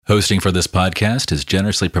Hosting for this podcast is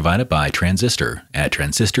generously provided by Transistor at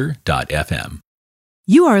transistor.fm.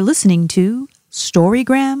 You are listening to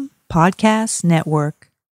Storygram Podcast Network.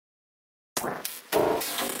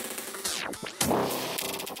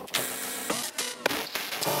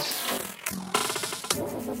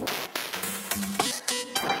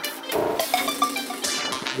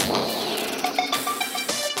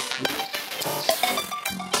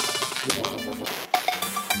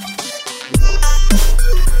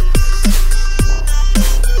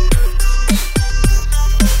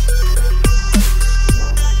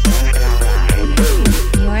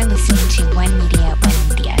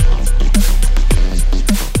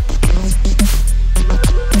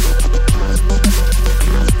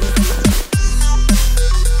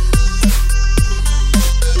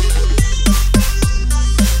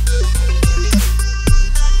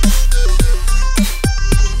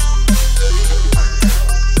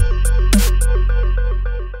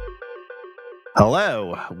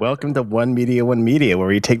 Hello, welcome to One Media, where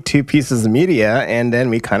we take two pieces of media and then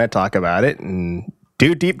we kind of talk about it and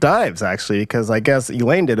do deep dives, actually, because I guess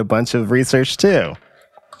Elaine did a bunch of research too.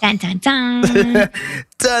 Dun, dun, dun.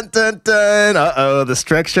 Dun, dun, dun. Uh-oh, the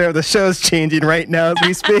structure of the show is changing right now as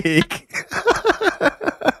we speak.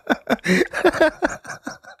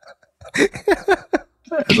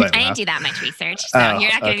 I didn't do that much research, so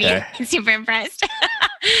you're not going to be super impressed.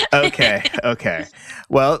 Okay.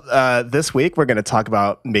 Well, this week we're going to talk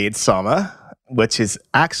about Maid Sama, which is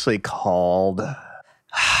actually called...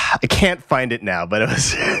 I can't find it now, but it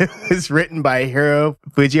was written by Hiro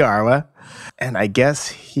Fujiwara, and I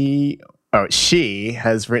guess she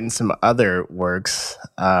has written some other works,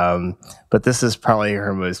 but this is probably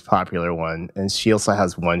her most popular one, and she also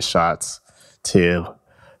has one-shots too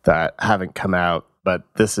that haven't come out, but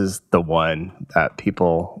this is the one that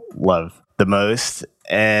people love the most.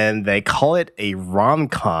 And they call it a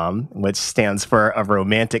rom-com, which stands for a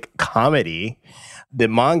romantic comedy. The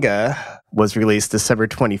manga was released December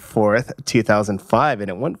 24th, 2005, and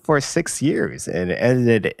it went for 6 years. And it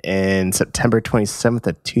ended in September 27th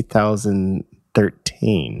of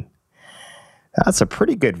 2013. That's a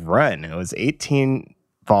pretty good run. It was 18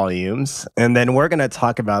 volumes. And then we're going to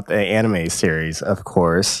talk about the anime series, of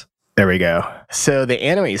course. There we go. So the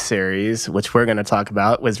anime series, which we're going to talk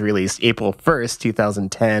about, was released April 1st,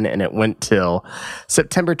 2010, and it went till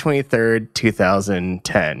September 23rd,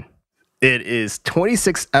 2010. It is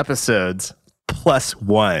 26 episodes plus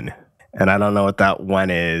one, and I don't know what that one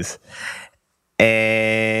is.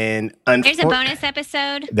 And there's a bonus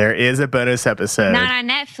episode. There is a bonus episode. Not on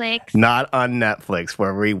Netflix. Not on Netflix,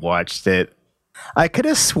 where we watched it. I could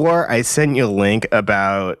have swore I sent you a link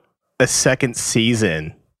about a second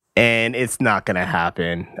season. And it's not going to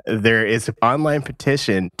happen. There is an online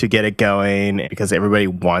petition to get it going because everybody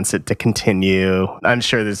wants it to continue. I'm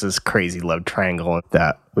sure there's this crazy love triangle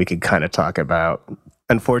that we could kind of talk about.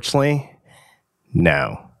 Unfortunately,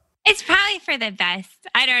 no. It's probably for the best.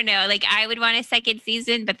 I don't know. Like, I would want a second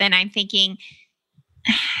season, but then I'm thinking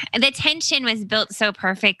the tension was built so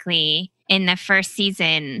perfectly in the first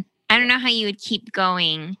season. I don't know how you would keep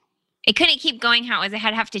going. It couldn't keep going how it was. It had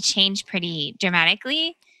to have to change pretty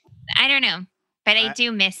dramatically. I don't know, but I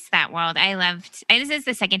do miss that world. This is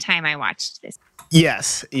the second time I watched this.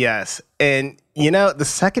 Yes. And, the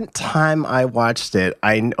second time I watched it,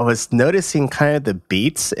 I was noticing kind of the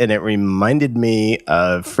beats, and it reminded me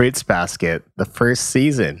of Fruits Basket, the first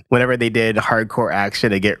season. Whenever they did hardcore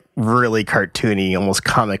action, it get really cartoony, almost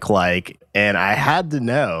comic-like. And I had to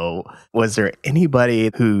know, was there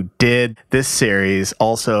anybody who did this series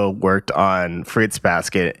also worked on Fruits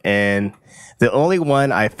Basket? And the only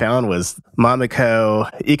one I found was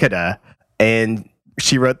Mamiko Ikeda, and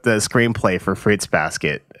she wrote the screenplay for Fruits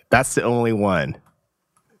Basket. That's the only one,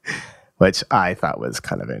 which I thought was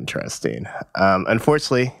kind of interesting.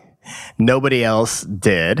 Unfortunately, nobody else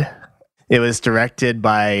did. It was directed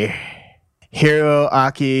by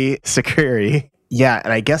Hiroaki Sakuri. Yeah,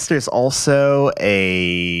 and I guess there's also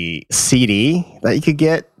a CD that you could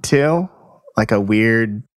get too, like a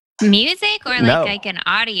weird... Music or like an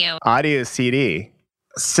audio? Audio CD.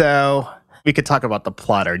 So we could talk about the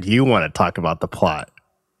plot, or do you want to talk about the plot?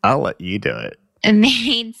 I'll let you do it.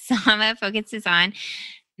 Maid Sama focuses on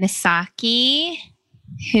Misaki,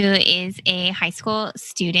 who is a high school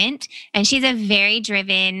student, and she's a very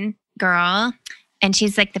driven girl, and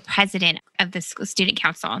she's like the president of the school student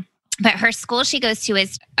council. But her school she goes to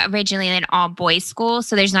is originally an all-boys school,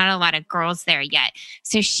 so there's not a lot of girls there yet.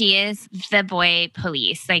 So she is the boy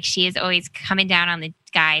police. Like, she is always coming down on the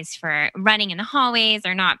guys for running in the hallways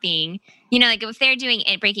or not being, like if they're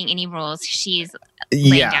breaking any rules, she's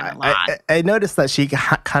laying down the law. I noticed that she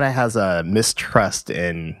kind of has a mistrust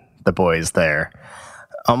in the boys there.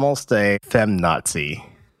 Almost a femme-Nazi.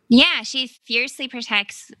 Yeah, she fiercely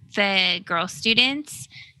protects the girl students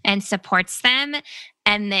and supports them,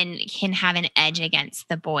 and then can have an edge against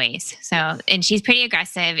the boys. So, and she's pretty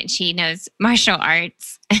aggressive, and she knows martial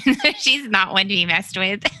arts. She's not one to be messed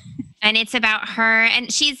with. And it's about her,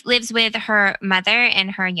 and she lives with her mother and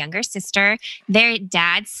her younger sister. Their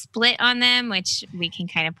dad split on them, which we can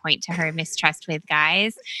kind of point to her mistrust with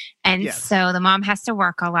guys. And so the mom has to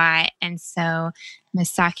work a lot. And so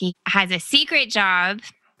Misaki has a secret job.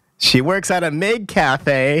 She works at a maid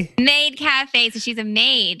cafe. So she's a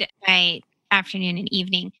maid by afternoon and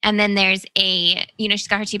evening. And then there's she's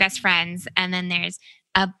got her two best friends. And then there's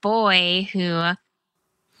a boy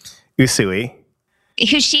Usui.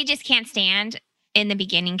 who she just can't stand in the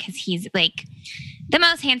beginning because he's like the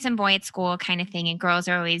most handsome boy at school kind of thing. And girls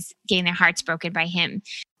are always getting their hearts broken by him.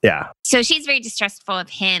 Yeah. So she's very distrustful of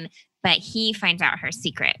him, but he finds out her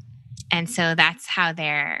secret. And so that's how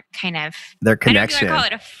their connection. I don't know if you call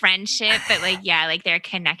it a friendship, but their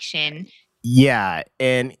connection. Yeah.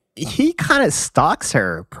 And he kind of stalks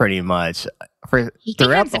her pretty much He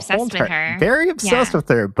throughout becomes the whole obsessed with her. Very obsessed with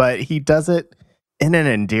her, but he does it in an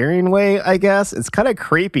endearing way, I guess. It's kind of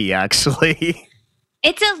creepy, actually.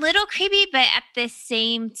 It's a little creepy, but at the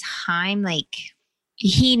same time,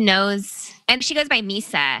 he knows. And she goes by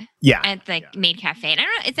Misa at the maid cafe. And I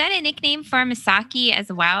don't know, is that a nickname for Misaki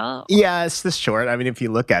as well? Yeah, it's just short. I mean, if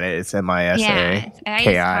you look at it, it's Misa. Yeah, I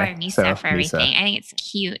just call her Misa for everything. I think it's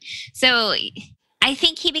cute. So I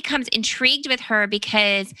think he becomes intrigued with her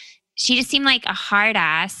because she just seemed like a hard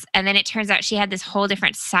ass. And then it turns out she had this whole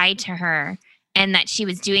different side to her and that she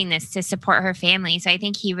was doing this to support her family. So I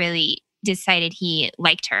think he really decided he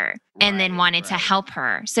liked her and then wanted to help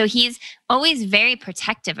her. So he's always very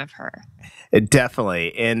protective of her.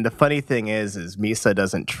 Definitely. And the funny thing is Misa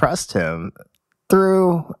doesn't trust him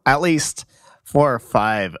through at least 4 or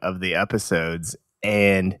 5 of the episodes.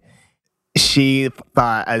 And she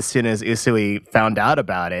thought as soon as Usui found out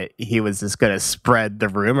about it, he was just going to spread the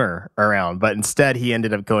rumor around. But instead, he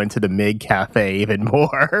ended up going to the maid cafe even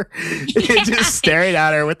more. Just staring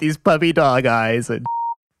at her with these puppy dog eyes. And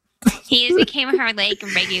he became her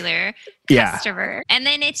regular customer. And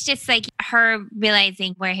then it's just her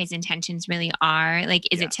realizing where his intentions really are.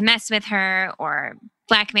 Is it to mess with her or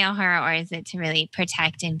blackmail her, or is it to really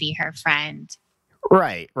protect and be her friend?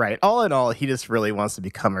 Right. All in all, he just really wants to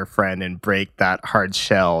become her friend and break that hard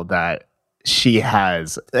shell that she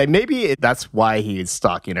has. And maybe that's why he's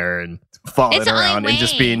stalking her and following around and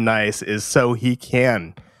just being nice, is so he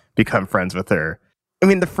can become friends with her. I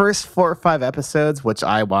mean, the first 4 or 5 episodes, which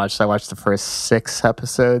I watched the first 6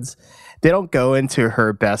 episodes, they don't go into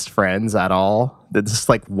her best friends at all. They're just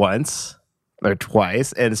once or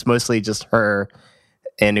twice, and it's mostly just her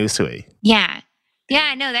and Usui. Yeah.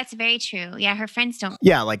 Yeah, no, that's very true. Yeah, her friends don't.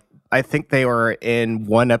 Yeah, I think they were in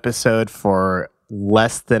one episode for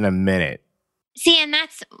less than a minute. See, and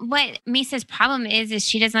that's what Misa's problem is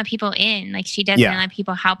she doesn't let people in. She doesn't let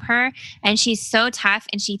people help her. And she's so tough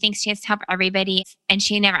and she thinks she has to help everybody and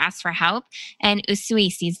she never asks for help. And Usui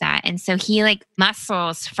sees that. And so he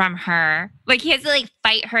muscles from her. He has to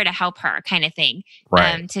fight her to help her kind of thing.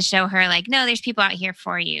 Right. To show her no, there's people out here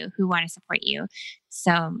for you who want to support you.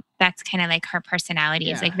 So that's kind of her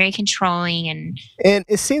personality is very controlling. And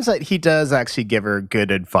it seems like he does actually give her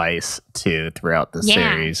good advice too throughout the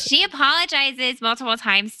series. She apologizes multiple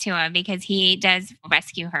times to him because he does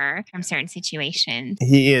rescue her from certain situations.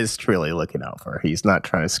 He is truly looking out for her. He's not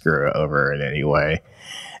trying to screw her over in any way,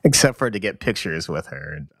 except for to get pictures with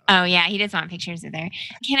her. Oh, yeah. He does want pictures of her.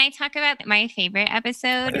 Can I talk about my favorite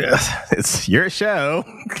episode? It's your show.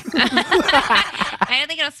 I don't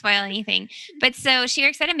think it'll spoil anything. But so she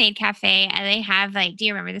works at a maid cafe and they have do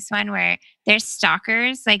you remember this one where there's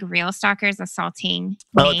stalkers, real stalkers assaulting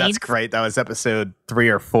maids? Oh, that's great. That was episode 3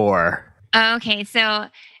 or 4. Okay, so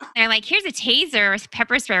they're here's a taser with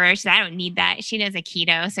pepper spray. She said, I don't need that. She knows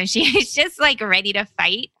Aikido. So she's just ready to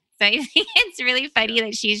fight. So I think it's really funny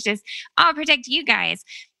that she's just, I'll protect you guys.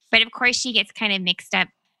 But of course, she gets kind of mixed up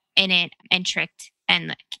in it and tricked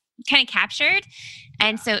and kind of captured.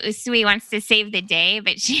 And so Usui wants to save the day,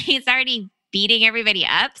 but she's already beating everybody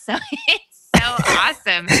up. So it's so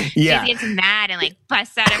awesome. Yeah. She gets mad and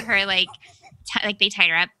busts out of her, they tied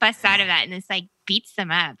her up, busts out of that and it's beats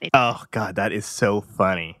them up. Oh, God, that is so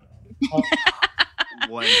funny.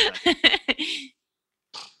 1 second.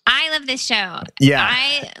 I love this show. Yeah.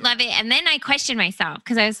 I love it. And then I questioned myself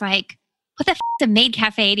because I was like, what the f is a maid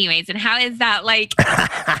cafe anyways? And how is that like,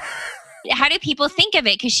 how do people think of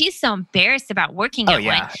it? Because she's so embarrassed about working at one.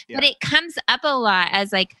 Yeah. But it comes up a lot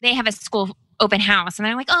as like, they have a school open house and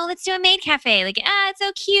they're like, oh, let's do a maid cafe. Like, it's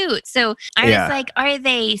so cute. So I was like, are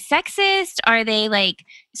they sexist? Are they like,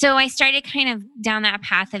 so I started kind of down that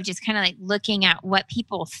path of just kind of like looking at what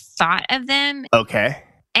people thought of them. Okay.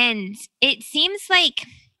 And it seems like,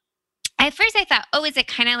 at first I thought, oh, is it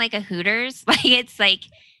kind of like a Hooters? Like, it's like,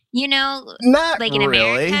 you know, Not like in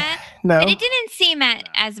really. America. No. But it didn't seem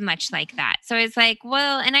as much like that. So it's like,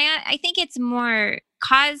 well, and I think it's more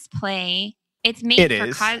cosplay. It's made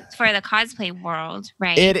for the cosplay world,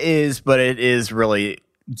 right? It is, but it is really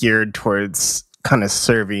geared towards kind of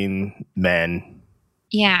serving men.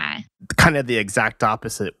 Yeah. Kind of the exact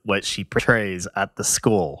opposite what she portrays at the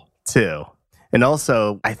school, too. And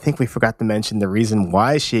also, I think we forgot to mention the reason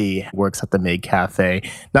why she works at the maid cafe,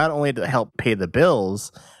 not only to help pay the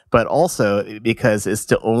bills, but also because it's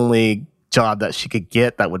the only job that she could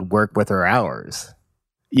get that would work with her hours.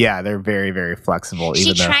 Yeah, they're very, very flexible.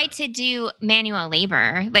 She tried to do manual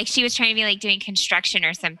labor. Like she was trying to be like doing construction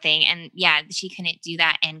or something. And yeah, she couldn't do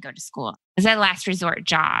that and go to school. It was a last resort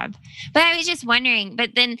job. But I was just wondering,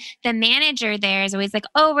 but then the manager there is always like,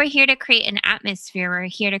 oh, we're here to create an atmosphere. We're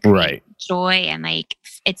here to create joy and like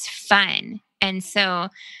it's fun. And so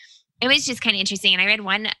it was just kind of interesting. And I read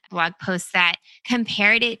one blog post that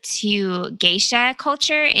compared it to geisha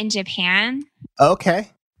culture in Japan.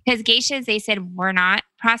 Okay. Because geishas, they said, were not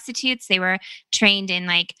prostitutes. They were trained in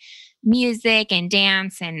like music and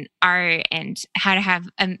dance and art and how to have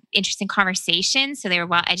interesting conversations. So they were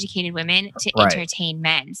well-educated women to entertain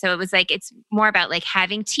men. So it was like, it's more about like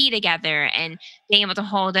having tea together and being able to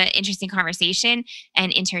hold an interesting conversation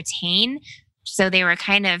and entertain. So they were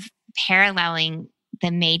kind of paralleling the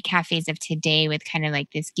maid cafes of today with kind of like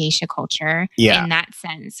this geisha culture in that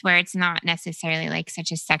sense, where it's not necessarily like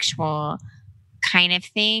such a sexual kind of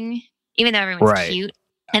thing, even though everyone's cute.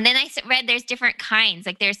 And then I read there's different kinds.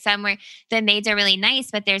 Like there's some where the maids are really nice,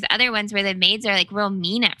 but there's other ones where the maids are like real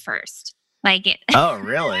mean at first. Like it. Oh,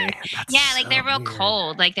 really? Yeah, like they're real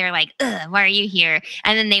cold. Like they're like, ugh, why are you here?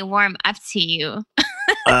 And then they warm up to you.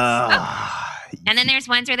 And then there's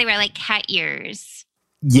ones where they wear like cat ears.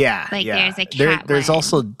 Yeah. Like there's a cat There's one.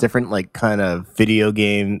 also different like kind of video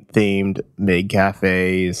game themed maid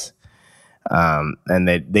cafes. And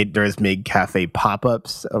there's maid cafe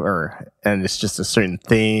pop-ups and it's just a certain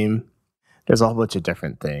theme. There's a whole bunch of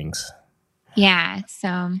different things. Yeah. So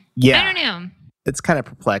I don't know. It's kind of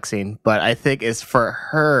perplexing, but I think it's for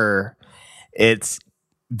her, it's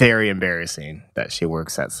very embarrassing that she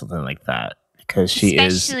works at something like that because she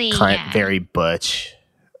is very butch,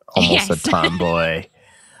 almost a tomboy.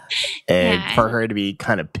 And for her to be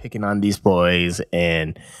kind of picking on these boys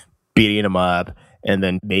and beating them up. And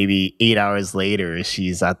then maybe 8 hours later,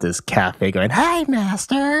 she's at this cafe going, "Hi,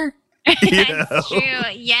 master." That's true.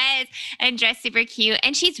 Yes. And dressed super cute.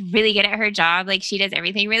 And she's really good at her job. Like she does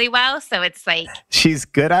everything really well. So it's like. She's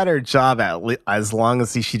good at her job as long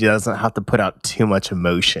as she doesn't have to put out too much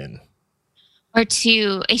emotion.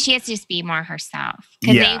 She has to just be more herself.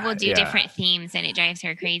 Because they will do different themes and it drives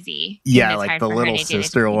her crazy. Yeah, like the little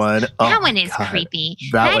sister one. That one is creepy.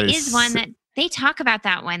 That is one that. They talk about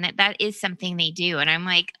that one, that is something they do. And I'm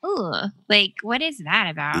like, oh, like, what is that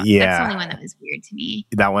about? Yeah. That's the only one that was weird to me.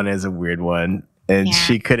 That one is a weird one. And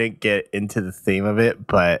she couldn't get into the theme of it.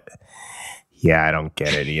 But yeah, I don't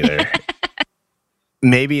get it either.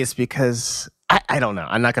 Maybe it's because, I don't know.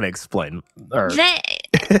 I'm not going to explain. Customers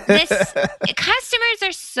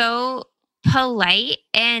are so polite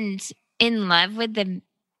and in love with the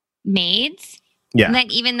maids. Yeah.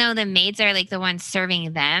 That even though the maids are like the ones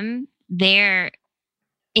serving them, they're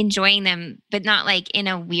enjoying them, but not like in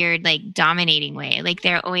a weird, like dominating way. Like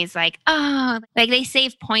they're always like, oh, like they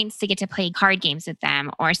save points to get to play card games with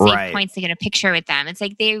them or save points to get a picture with them. It's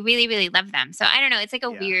like they really, really love them. So I don't know. It's like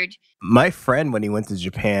a weird. My friend, when he went to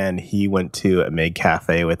Japan, he went to a maid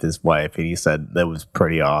cafe with his wife and he said that was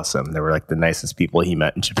pretty awesome. They were like the nicest people he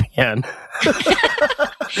met in Japan.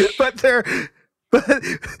 But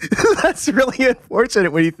that's really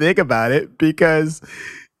unfortunate when you think about it because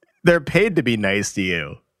they're paid to be nice to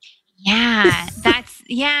you. Yeah,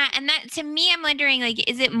 and that to me, I'm wondering, like,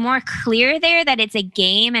 is it more clear there that it's a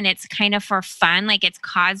game and it's kind of for fun, like it's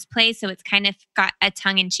cosplay, so it's kind of got a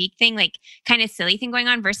tongue-in-cheek thing, like kind of silly thing going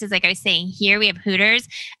on, versus like I was saying, here we have Hooters,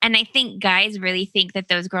 and I think guys really think that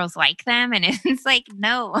those girls like them, and it's like,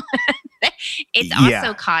 no. it's Yeah.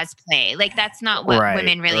 also cosplay. Like that's not what Right,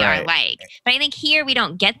 women really right. are like. But I think here we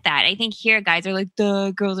don't get that. I think here guys are like,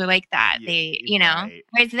 the girls are like that. They, Right.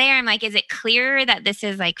 Whereas there, I'm like, is it clearer that this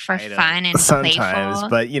is like for I don't- fun and sometimes, playful?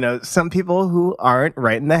 but some people who aren't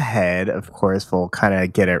right in the head, of course, will kind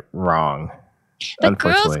of get it wrong. But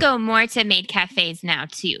girls unfortunately. go more to maid cafes now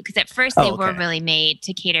too, because at first Oh, they were okay. really made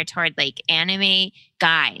to cater toward like anime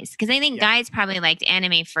guys. Because I think Yeah. guys probably liked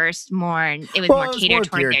anime first more, and it was Well, more it was catered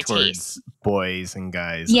toward geared their towards taste. boys and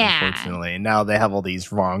guys, Yeah. unfortunately. And now they have all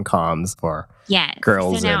these rom-coms for Yes.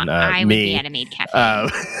 girls so now and, I would me. be at a maid cafe.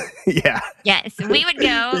 Yeah. Yes, we would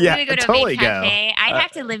go. Yeah, we would go to totally a maid go. cafe. I'd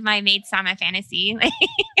have to live my maid Sama fantasy.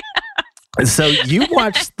 So you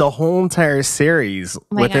watched the whole entire series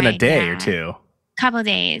my within a God, day yeah. or two. Couple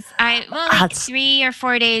days. Like That's- 3 or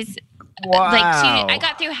 4 days. Wow. I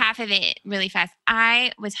got through half of it really fast.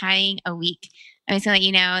 I was having a week. I was gonna let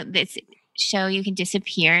you know this show you can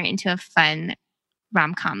disappear into a fun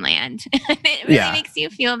rom-com land. It really Yeah. makes you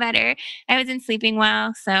feel better. I wasn't sleeping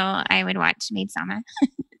well, so I would watch Maid Sama.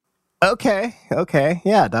 Okay.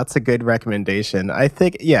 Yeah, that's a good recommendation. I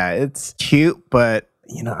think, it's cute, but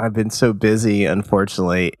I've been so busy,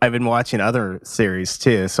 unfortunately. I've been watching other series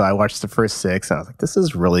too. So I watched the first 6 and I was like, this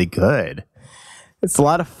is really good. It's a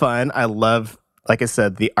lot of fun. I love, like I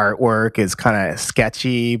said, the artwork is kind of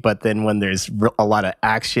sketchy, but then when there's a lot of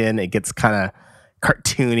action, it gets kind of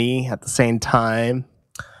cartoony at the same time.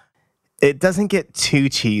 It doesn't get too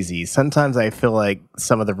cheesy. Sometimes I feel like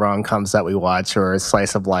some of the rom-coms that we watch or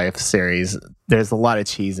slice of life series, there's a lot of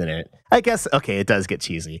cheese in it. I guess, okay, it does get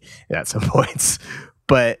cheesy at some points,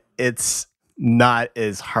 but it's not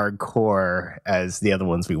as hardcore as the other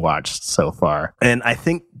ones we watched so far. And I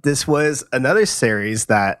think this was another series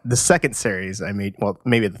the second series I made, well,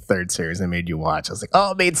 maybe the third series I made you watch. I was like,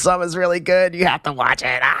 oh, Maid Sama's really good. You have to watch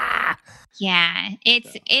it. Yeah,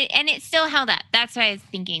 it still held up. That's what I was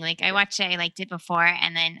thinking. Like I watched it, I liked it before,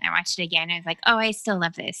 and then I watched it again. And I was like, oh, I still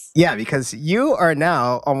love this. Yeah, because you are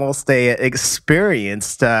now almost a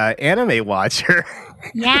experienced anime watcher.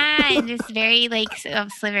 Yeah, and this very like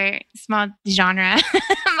small genre,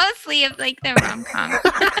 mostly of like the rom com.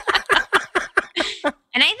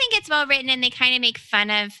 And I think it's well written, and they kind of make fun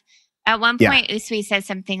of. At one point, Usui says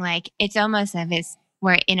something like, "It's almost as if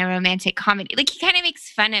we're in a romantic comedy." Like he kind of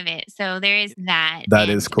makes fun of it. So there is that. That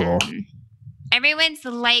is cool. Everyone's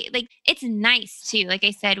like it's nice too. Like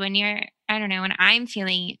I said, when when I'm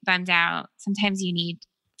feeling bummed out, sometimes you need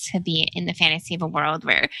to be in the fantasy of a world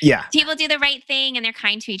where people do the right thing and they're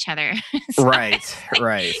kind to each other. So Right.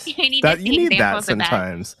 You need You to see need that examples of that.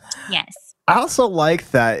 sometimes. Yes. I also like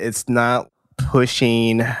that it's not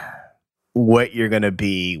pushing what you're going to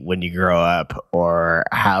be when you grow up or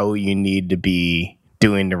how you need to be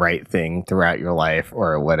doing the right thing throughout your life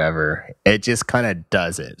or whatever. It just kind of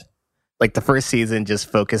does it. Like the first season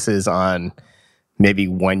just focuses on maybe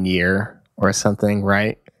 1 year or something,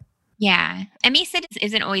 right? Yeah. And Misa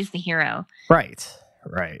isn't always the hero. Right.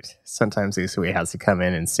 Sometimes Usui has to come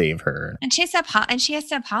in and save her And she has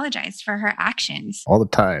to apologize for her actions. all the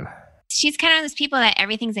time. She's kind of those people that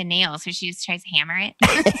everything's a nail, so she just tries to hammer it.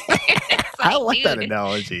 It's I like dude, that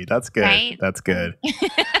analogy. That's good. Right? That's good.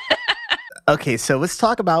 Okay, so let's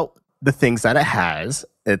talk about the things that it has.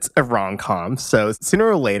 It's a rom-com, so sooner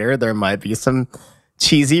or later there might be some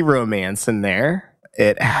cheesy romance in there.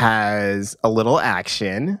 It has a little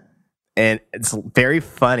action, and it's very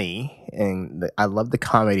funny, and I love the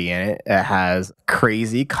comedy in it. It has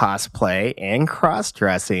crazy cosplay and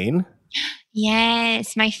cross-dressing.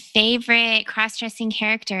 Yes, my favorite cross-dressing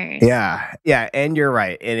characters. Yeah, and you're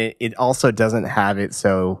right. And it also doesn't have it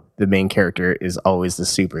so the main character is always the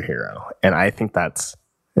superhero. And I think that's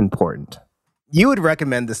important. You would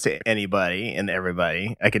recommend this to anybody and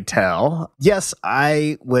everybody, I could tell. Yes,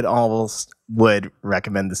 I would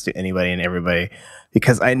recommend this to anybody and everybody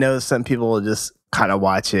because I know some people will just kind of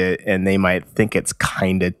watch it and they might think it's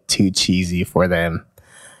kind of too cheesy for them.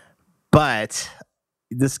 But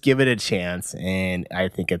just give it a chance, and I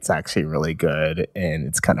think it's actually really good, and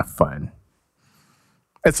it's kind of fun.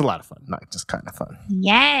 It's a lot of fun, not just kind of fun.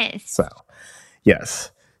 Yes. So,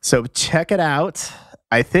 yes. So check it out.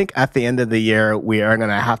 I think at the end of the year, we are going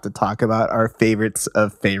to have to talk about our favorites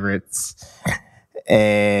of favorites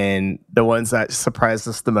and the ones that surprised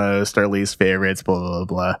us the most, our least favorites, blah, blah,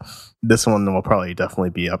 blah. This one will probably definitely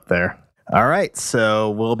be up there. All right. So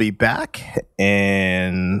we'll be back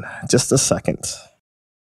in just a second.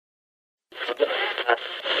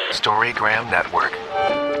 Storygram Network.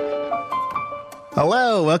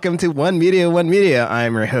 Hello, welcome to One Media.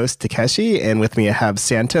 I'm your host, Takeshi, and with me I have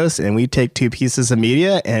Santos, and we take two pieces of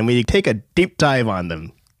media and we take a deep dive on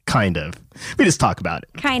them. Kind of. We just talk about it.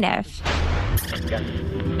 Kind of.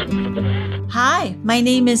 Hi, my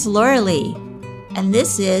name is Laura Lee, and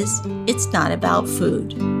this is It's Not About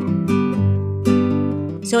Food.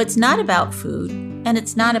 So it's not about food, and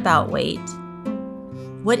it's not about weight.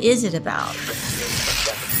 What is it about?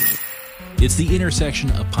 It's the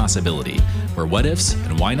intersection of possibility, where what ifs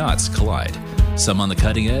and why nots collide. Some on the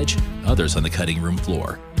cutting edge, others on the cutting room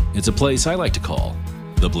floor. It's a place I like to call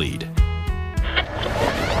The Bleed.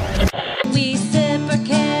 We sip our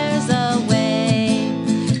cares away,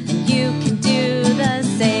 and you can do the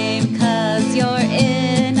same, 'cause you're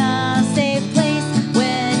in a safe place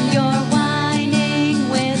when you're whining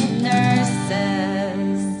with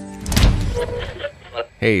nurses.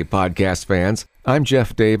 Hey, podcast fans. I'm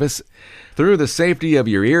Jeff Davis. Through the safety of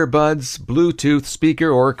your earbuds, Bluetooth speaker,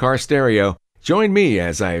 or car stereo, join me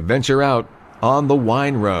as I venture out on the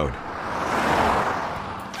wine road.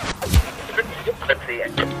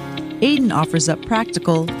 Aiden offers up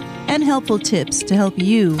practical and helpful tips to help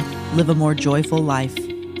you live a more joyful life.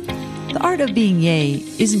 The art of being yay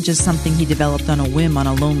isn't just something he developed on a whim on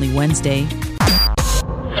a lonely Wednesday.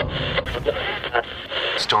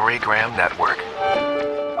 Storygram Network.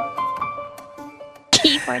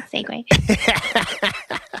 Keyboard segue.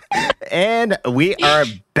 And we are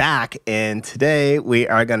back, and today we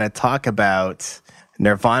are going to talk about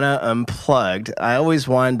Nirvana Unplugged. I always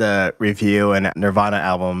wanted to review a Nirvana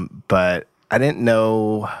album, but I didn't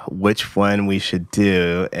know which one we should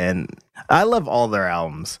do. And I love all their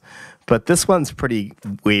albums, but this one's pretty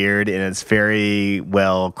weird, and it's very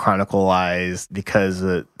well chronicalized because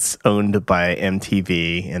it's owned by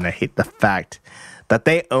MTV, and I hate the fact that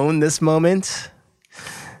they own this moment,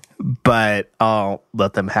 but I'll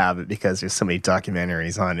let them have it because there's so many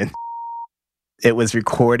documentaries on it. It was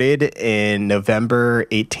recorded in November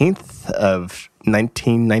 18th of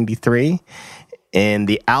 1993, and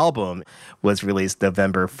the album was released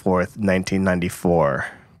November 4th, 1994.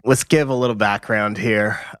 Let's give a little background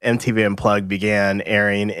here. MTV Unplugged began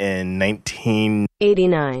airing in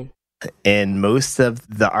 1989, and most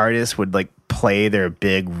of the artists would play their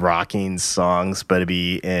big rocking songs, but it'd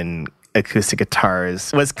be in acoustic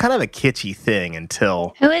guitars. It was kind of a kitschy thing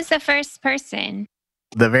until... Who was the first person?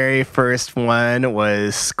 The very first one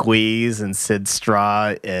was Squeeze and Sid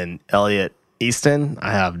Straw and Elliot Easton.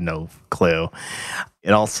 I have no clue.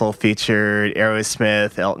 It also featured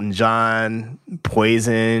Aerosmith, Elton John,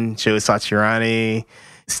 Poison, Joe Satriani,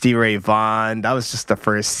 Stevie Ray Vaughan. That was just the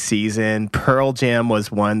first season. Pearl Jam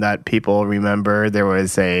was one that people remember. There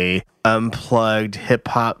was a unplugged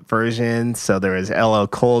hip-hop version. So there was LL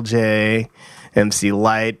Cool J, MC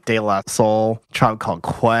Lyte, De La Soul, Tribe Called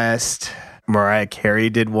Quest. Mariah Carey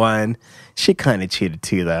did one. She kind of cheated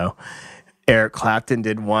too, though. Eric Clapton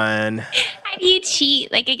did one. How do you cheat?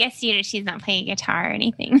 I guess she's not playing a guitar or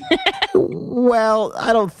anything. Well,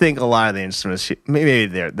 I don't think a lot of the instruments, maybe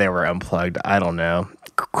they were unplugged. I don't know.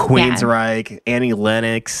 Queensryche, Annie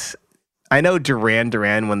Lennox. I know Duran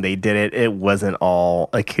Duran, when they did it, it wasn't all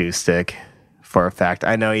acoustic for a fact.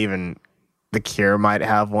 I know even The Cure might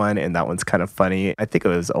have one, and that one's kind of funny. I think it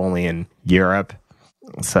was only in Europe,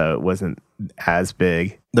 so it wasn't as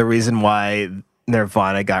big. The reason why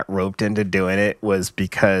Nirvana got roped into doing it was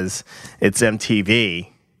because it's MTV,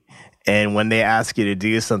 and when they ask you to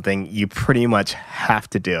do something, you pretty much have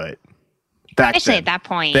to do it. Especially at that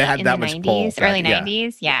point, they had in that the much 90s, pull. early Yeah.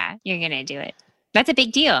 90s, yeah, you're going to do it. That's a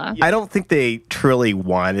big deal. I don't think they truly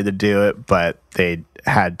wanted to do it, but they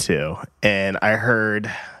had to. And I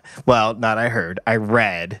read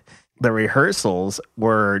the rehearsals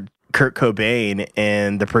were Kurt Cobain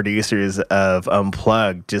and the producers of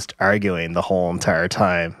Unplugged just arguing the whole entire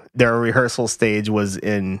time. Their rehearsal stage was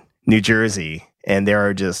in New Jersey, and they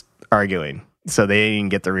were just arguing. So they didn't even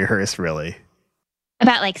get to rehearse, really.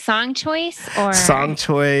 About song choice or Song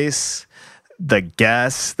choice, the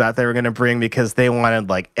guests that they were going to bring, because they wanted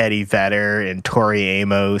Eddie Vedder and Tori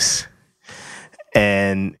Amos.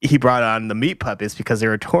 And he brought on the Meat Puppets because they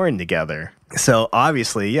were touring together. So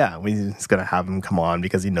obviously, yeah, he's going to have him come on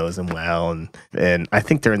because he knows him well. And I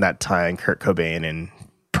think during that time, Kurt Cobain and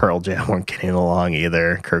Pearl Jam weren't getting along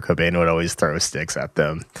either. Kurt Cobain would always throw sticks at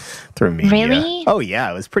them through media. Really? Oh, yeah.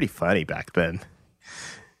 It was pretty funny back then.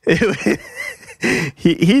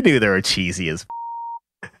 He knew they were cheesy as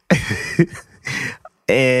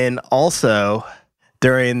And also,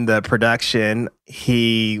 during the production,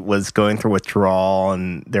 he was going through withdrawal,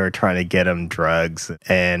 and they were trying to get him drugs.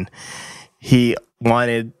 And he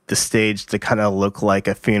wanted the stage to kind of look like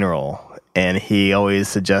a funeral. and he always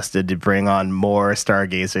suggested to bring on more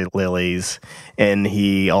Stargazer lilies, and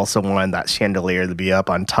he also wanted that chandelier to be up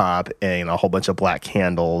on top and a whole bunch of black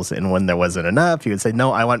candles, and when there wasn't enough, he would say,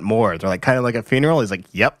 no, I want more. They're like, kind of like a funeral. He's like,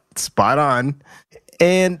 yep, spot on.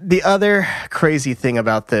 And the other crazy thing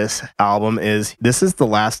about this album is this is the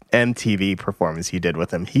last MTV performance he did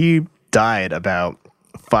with him. He died about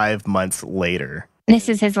 5 months later. This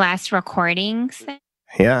is his last recordings.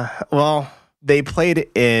 Yeah, well, they played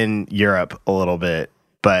in Europe a little bit,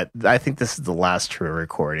 but I think this is the last true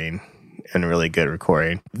recording and really good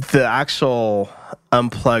recording. The actual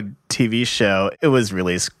Unplugged TV show, it was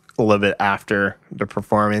released a little bit after the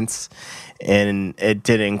performance, and it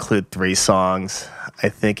did include 3 songs. I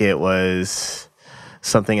think it was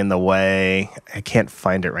Something in the Way. I can't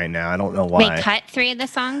find it right now. I don't know why. They cut 3 of the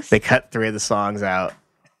songs? They cut 3 of the songs out,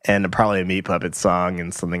 and probably a Meat Puppet song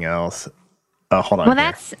and something else. Hold on. Well, here.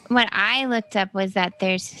 that's what I looked up, was that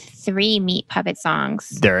there's 3 Meat Puppet songs.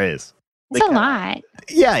 There is. It's a lot.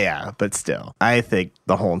 Yeah, but still. I think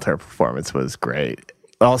the whole entire performance was great.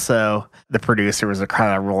 Also, the producers are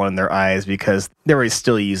kind of rolling their eyes because they were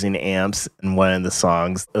still using amps in one of the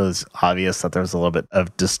songs. It was obvious that there was a little bit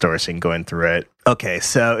of distortion going through it. Okay,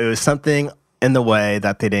 so it was Something in the Way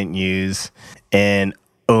that they didn't use, and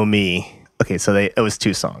Oh Me. Okay, so it was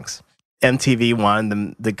 2 songs. MTV wanted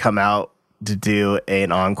them to come out to do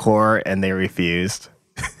an encore, and they refused.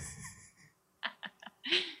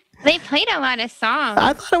 They played a lot of songs.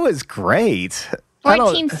 I thought it was great.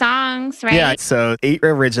 14 songs, right? Yeah, so 8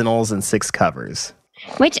 originals and 6 covers.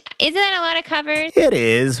 Which, isn't that a lot of covers? It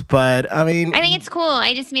is, but I mean... I think it's cool.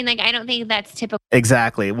 I just mean, like, I don't think that's typical.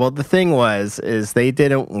 Exactly. Well, the thing is they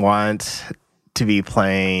didn't want to be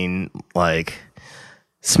playing, like,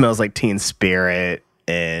 Smells Like Teen Spirit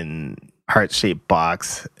and Heart-Shaped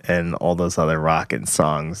Box and all those other rockin'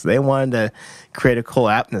 songs. They wanted to create a cool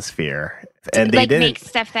atmosphere. And they like didn't make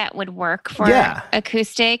stuff that would work for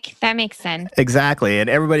acoustic. That makes sense. Exactly. And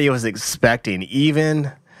everybody was expecting,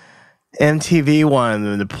 even MTV wanted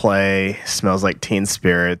them to play Smells Like Teen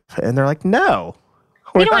Spirit. And they're like, no.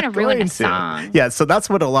 We don't want to ruin a song. Yeah, so that's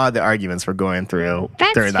what a lot of the arguments were going through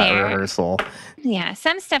during that rehearsal. Yeah,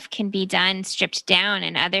 some stuff can be done stripped down,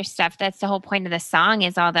 and other stuff, that's the whole point of the song,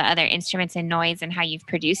 is all the other instruments and noise and how you've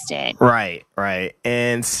produced it. Right.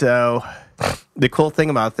 And so the cool thing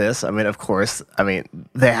about this, of course,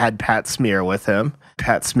 they had Pat Smear with him.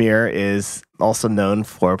 Pat Smear is also known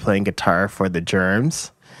for playing guitar for the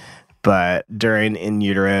Germs, but during In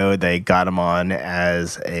Utero, they got him on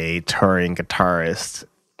as a touring guitarist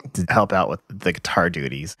to help out with the guitar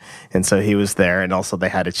duties. And so he was there, and also they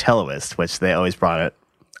had a celloist, which they always brought it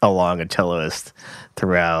along, a celloist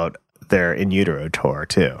throughout their In Utero tour,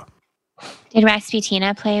 too. Did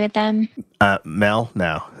Rasputina play with them? Mel?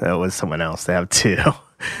 No, it was someone else. They have 2.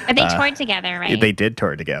 But they toured together, right? They did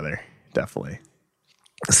tour together, definitely.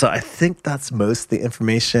 So I think that's most of the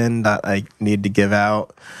information that I need to give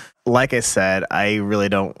out. Like I said, I really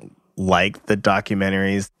don't like the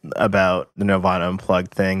documentaries about the Nirvana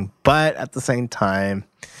Unplugged thing, but at the same time,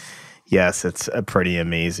 yes, it's a pretty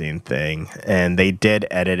amazing thing. And they did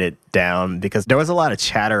edit it down because there was a lot of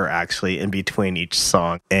chatter actually in between each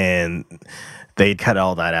song, and they cut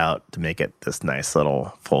all that out to make it this nice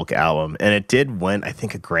little folk album. And it did win, I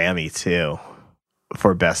think, a Grammy too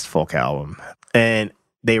for Best Folk Album. And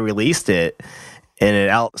they released it, and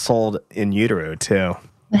it outsold In Utero too.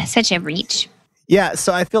 That's such a reach. Yeah,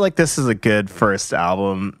 so I feel like this is a good first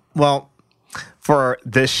album. Well, for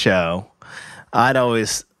this show, I'd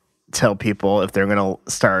always tell people if they're going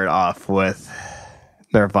to start off with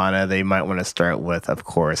Nirvana, they might want to start with, of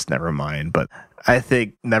course, Nevermind. But I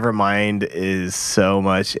think Nevermind is so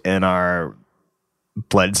much in our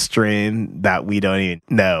bloodstream that we don't even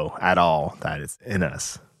know at all that it's in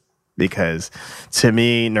us. Because to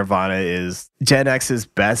me, Nirvana is Gen X's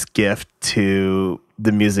best gift to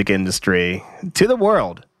the music industry, to the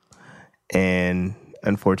world. And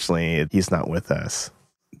unfortunately, he's not with us.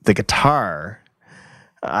 The guitar,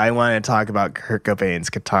 I want to talk about Kurt Cobain's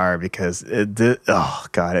guitar because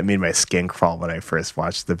it made my skin crawl when I first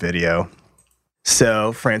watched the video.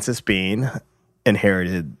 So Frances Bean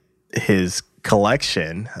inherited his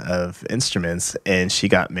collection of instruments, and she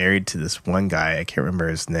got married to this one guy. I can't remember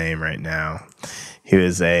his name right now. He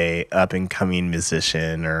was a up-and-coming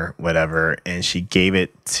musician or whatever, and she gave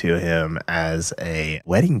it to him as a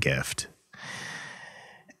wedding gift.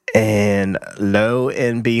 And lo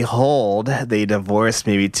and behold, they divorced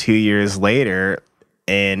maybe 2 years later,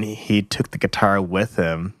 and he took the guitar with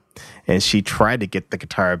him, and she tried to get the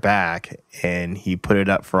guitar back, and he put it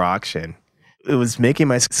up for auction. It was making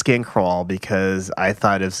my skin crawl because I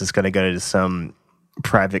thought it was just going to go to some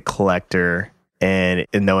private collector, and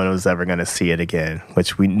no one was ever going to see it again,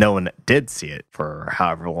 which no one did see it for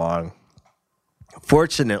however long.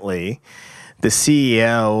 Fortunately, the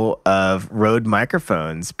CEO of Rode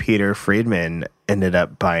Microphones, Peter Friedman, ended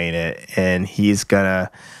up buying it, and he's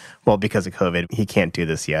gonna, well, because of COVID, he can't do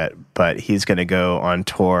this yet, but he's gonna go on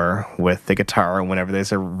tour with the guitar whenever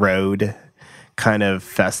there's a Rode kind of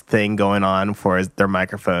fest thing going on for their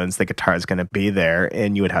microphones. The guitar is going to be there,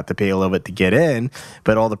 and you would have to pay a little bit to get in,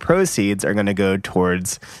 but all the proceeds are going to go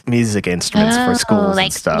towards music instruments for schools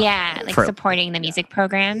and stuff. Yeah, like supporting the music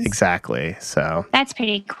programs. Exactly. So that's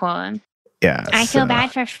pretty cool. Yeah. I feel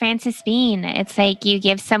bad for Francis Bean. It's like you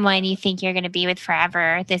give someone you think you're going to be with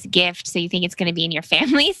forever this gift, so you think it's going to be in your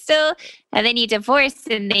family still, and then you divorce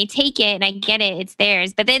and they take it, and I get it, it's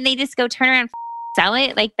theirs, but then they just go turn around and sell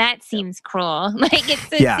it. Like, that seems cruel. Like, it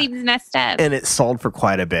seems messed up. And it sold for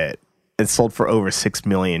quite a bit. It sold for over $6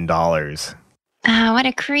 million. Oh, what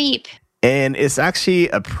a creep. And it's actually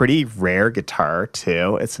a pretty rare guitar,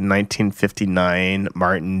 too. It's a 1959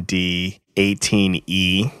 Martin D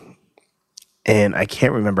 18E. And I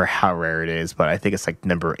can't remember how rare it is, but I think it's like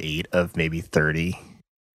number 8 of maybe 30.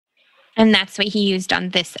 And that's what he used on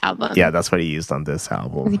this album. Yeah, that's what he used on this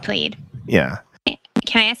album. He played. Yeah.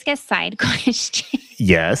 Can I ask a side question?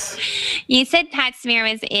 Yes. You said Pat Smear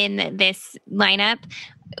was in this lineup.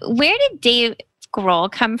 Where did Dave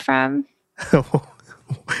Grohl come from?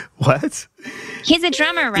 What? He's a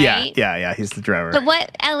drummer, right? Yeah. He's the drummer. But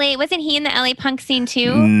wasn't he in the LA punk scene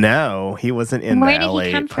too? No, he wasn't in the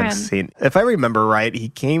LA punk scene. If I remember right, he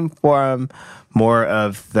came from more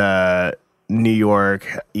of the New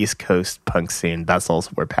York East Coast punk scene. That's also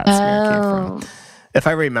where Pat Smear came from. If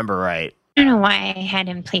I remember right. I don't know why I had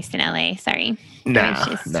him placed in LA. Sorry. No.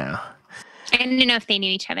 I didn't know if they knew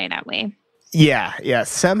each other that way. Yeah.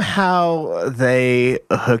 Somehow they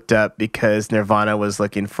hooked up because Nirvana was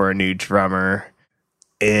looking for a new drummer.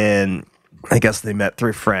 And I guess they met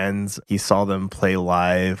through friends. He saw them play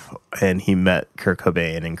live, and he met Kurt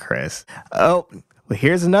Cobain and Chris. Oh, well,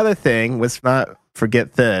 here's another thing. Let's not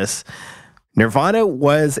forget this. Nirvana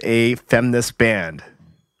was a feminist band.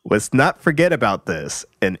 Let's not forget about this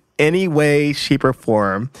in any way, shape, or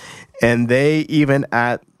form. And they, even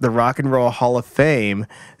at the Rock and Roll Hall of Fame,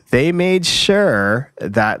 they made sure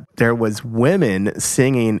that there was women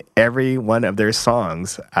singing every one of their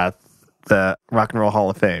songs at the Rock and Roll Hall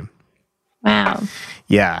of Fame. Wow.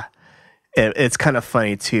 Yeah. It's kind of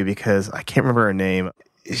funny, too, because I can't remember her name.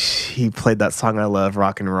 She played that song I love,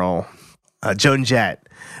 Rock and Roll. Joan Jett.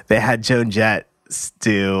 They had Joan Jett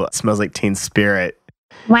do Smells Like Teen Spirit.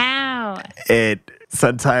 Wow.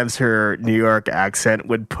 Sometimes her New York accent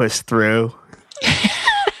would push through.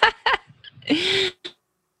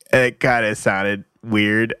 And it kind of sounded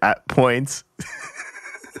weird at points.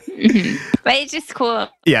 But it's just cool.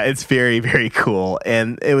 Yeah, it's very, very cool.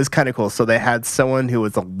 And it was kind of cool. So they had someone who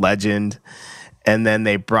was a legend, and then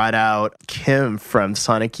they brought out Kim from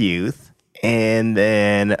Sonic Youth, and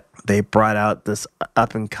then they brought out this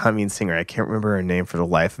up-and-coming singer. I can't remember her name for the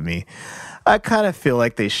life of me. I kind of feel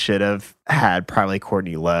like they should have had probably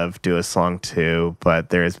Courtney Love do a song too, but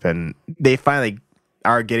they finally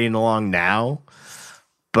are getting along now.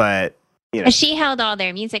 But, you know. She held all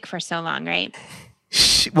their music for so long, right?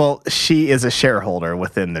 She is a shareholder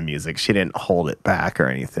within the music. She didn't hold it back or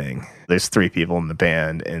anything. There's 3 people in the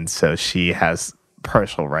band, and so she has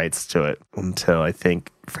partial rights to it until I think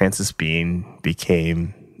Francis Bean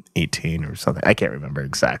became 18 or something. I can't remember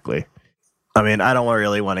exactly. I mean, I don't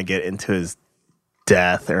really want to get into his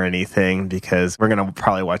death or anything because we're going to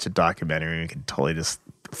probably watch a documentary and we can totally just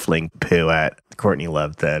fling poo at Courtney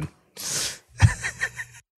Love then.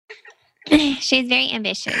 She's very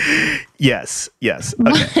ambitious. Yes.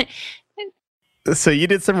 Okay. So you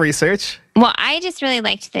did some research? Well, I just really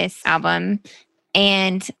liked this album.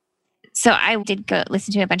 And so I did go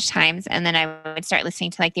listen to it a bunch of times, and then I would start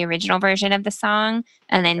listening to like the original version of the song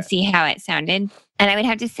and then see how it sounded. And I would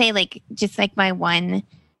have to say, like, just like my one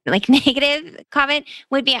like negative comment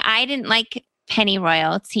would be I didn't like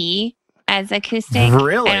Pennyroyal Tea as acoustic.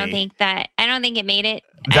 Really? I don't think it made it.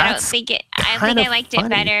 I think I liked it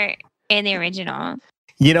better in the original.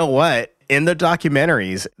 You know what? In the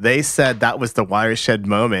documentaries, they said that was the watershed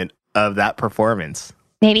moment of that performance.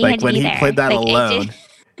 Maybe like when he played that alone.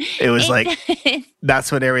 It was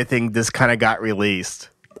that's when everything just kind of got released.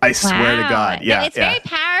 I swear to God. Yeah. It's very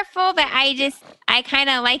powerful, but I kind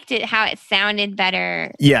of liked it how it sounded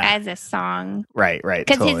better as a song. Right.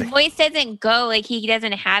 Because his voice doesn't go, like he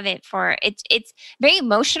doesn't have it for, it's very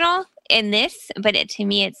emotional in this, but to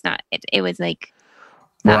me, it's not, it was like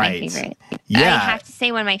Not Right. my favorite. Yeah. I have to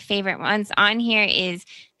say one of my favorite ones on here is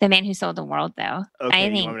The Man Who Sold the World, though. Okay, I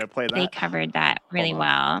you think want me to play they that? covered that really Hold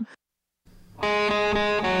well.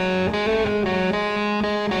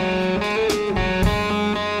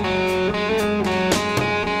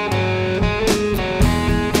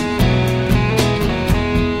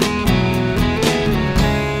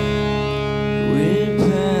 We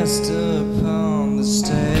passed upon the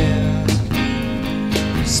stairs,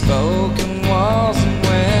 spoken wasn't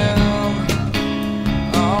well,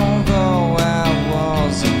 although I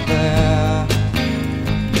wasn't there.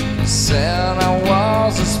 Said I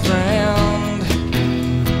was his friend,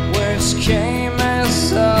 which came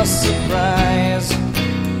as a surprise.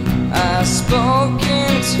 I spoke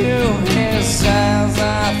into his eyes,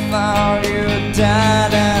 I thought you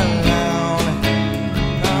died alone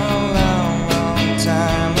a long, long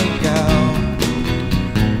time ago.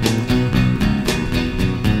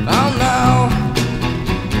 Oh no,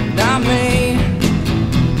 not me,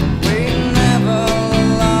 we never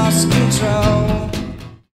lost control.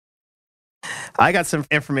 I got some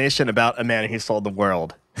information about A Man Who Sold the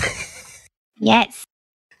World. Yes.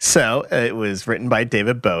 So it was written by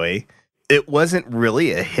David Bowie. It wasn't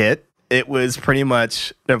really a hit. It was pretty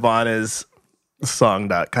much Nirvana's song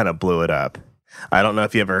that kind of blew it up. I don't know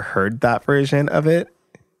if you ever heard that version of it.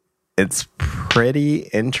 It's pretty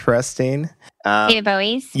interesting. David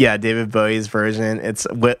Bowie's? Yeah, David Bowie's version. It's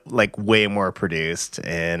like way more produced,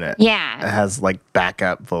 and it Yeah. has like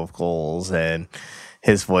backup vocals, and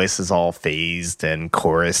his voice is all phased and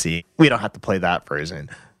chorusy. We don't have to play that version.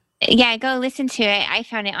 Yeah, go listen to it. I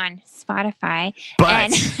found it on Spotify.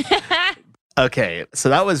 But And okay, so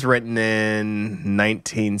that was written in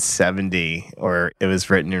 1970, or it was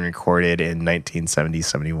written and recorded in 1970,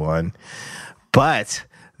 71. But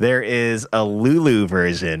there is a Lulu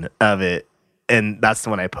version of it, and that's the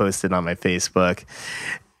one I posted on my Facebook.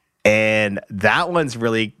 And that one's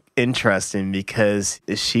really interesting because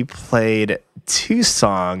she played two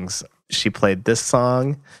songs. She played this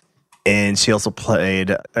song, and she also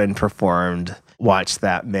played and performed Watch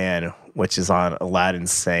That Man, which is on Aladdin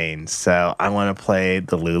Sane. So I want to play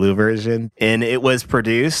the Lulu version. And it was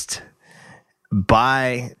produced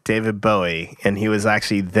by David Bowie, and he was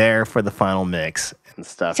actually there for the final mix and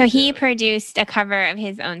stuff. so he produced a cover of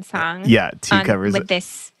his own song. Yeah, two covers. With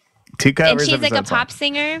this. Two covers. And she's of his like a own song. pop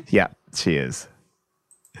singer. Yeah, she is.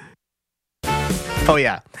 Oh,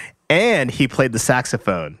 yeah. And he played the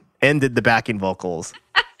saxophone and did the backing vocals.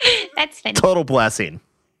 That's funny. Total blessing.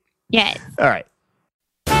 Yes. All right.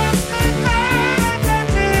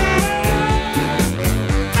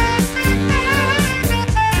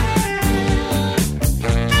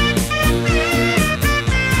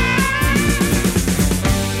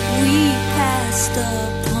 We passed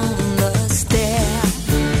upon the stair.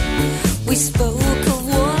 We spoke of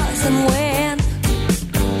was and when,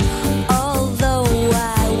 although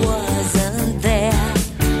I wasn't there.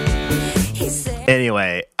 He said,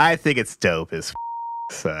 Anyway, I think it's dope as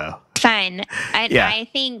so. Fun. Yeah. I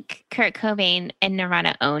think Kurt Cobain and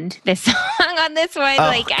Nirvana owned this song on this one. Oh,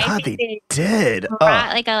 I God, think they did. brought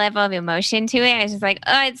Oh. like a level of emotion to it. I was just like,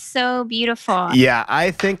 oh, it's so beautiful. Yeah, I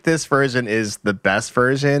think this version is the best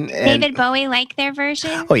version. And, David Bowie liked their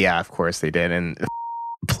version. oh, yeah, of course they did. And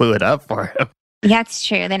blew it up for him. That's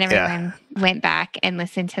true. Then Yeah. everyone went back and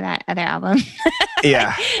listened to that other album.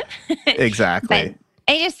 Yeah, exactly. But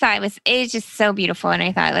I just thought it was just so beautiful, and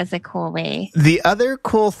I thought it was a cool way. The other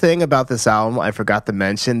cool thing about this album, I forgot to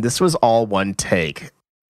mention, this was all one take.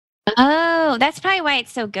 Oh, that's probably why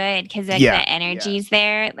it's so good, because like Yeah, the energy's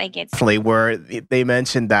there. Like it's They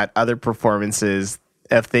mentioned that other performances,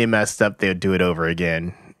 if they messed up, they would do it over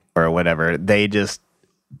again or whatever. They just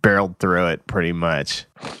barreled through it pretty much.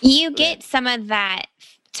 you get some of that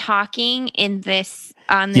talking in this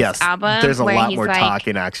on this Yes, album. there's a where lot he's more like,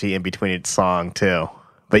 talking actually in between each song too.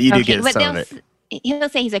 But you do get but some of they'll it. he'll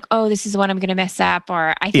say he's like, oh, this is the one I'm gonna mess up,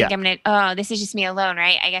 or I think Yeah. I'm gonna. Oh, this is just me alone,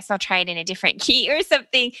 right? I guess I'll try it in a different key or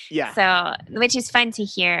something. Yeah. So, which is fun to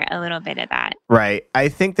hear a little bit of that. Right. I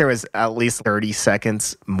think there was at least 30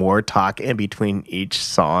 seconds more talk in between each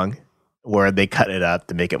song where they cut it up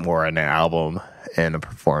to make it more an album and a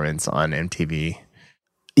performance on MTV.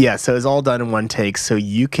 Yeah, so it's all done in one take. So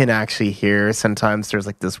you can actually hear sometimes there's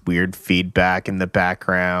like this weird feedback in the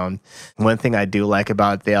background. One thing I do like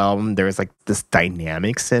about the album, there's like this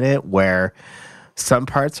dynamics in it where some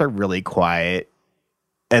parts are really quiet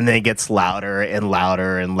and then it gets louder and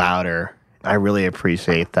louder and louder. I really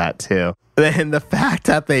appreciate that too. And the fact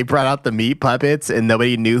that they brought out the meat puppets and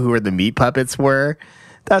nobody knew who the meat puppets were,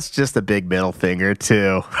 that's just a big middle finger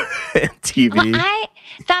to TV. Well, I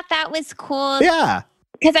thought that was cool. Yeah.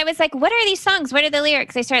 because I was like, what are these songs? What are the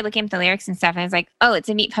lyrics? I started looking up the lyrics and stuff. And I was like, oh, it's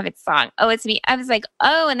a Meat Puppets song. Oh, it's me. I was like,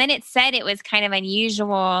 oh, and then it said it was kind of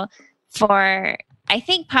unusual for, I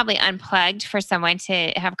think probably unplugged for someone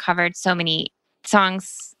to have covered so many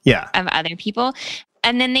songs of other people.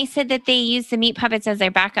 And then they said that they used the Meat Puppets as their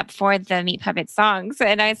backup for the Meat Puppets songs.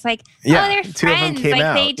 And I was like, oh, they're friends. Two of them came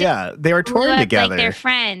out. They were touring together. Like they're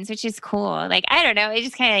friends, which is cool. Like, I don't know. It's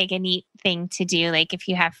just kind of like a neat thing to do. Like if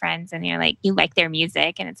you have friends and you're like, you like their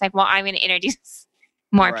music. And it's like, well, I'm going to introduce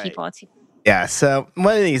more people to. Yeah. So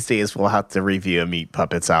one of these days we'll have to review a Meat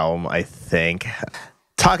Puppets album, I think.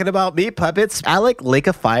 Talking about Meat Puppets, I like Lake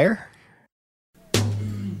of Fire.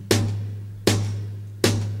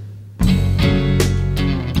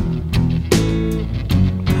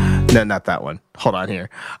 No, not that one. Hold on here.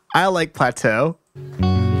 I like Plateau.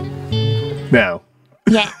 No.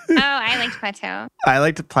 Yeah. Oh, I liked Plateau. I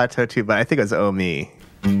liked Plateau too, but I think it was Oh Me.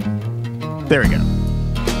 There we go.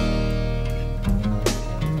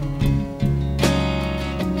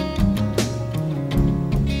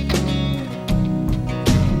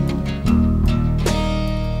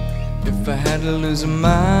 If I had to lose a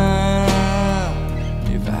mind,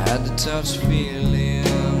 if I had to touch feeling,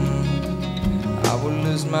 I would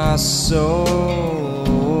lose my soul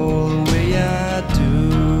the way I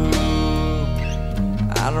do.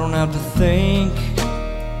 I don't have to think,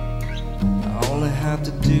 I only have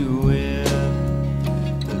to do it.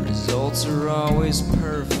 The results are always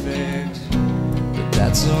perfect, but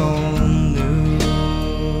that's old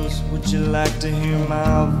news. Would you like to hear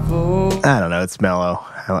my voice? I don't know, it's mellow.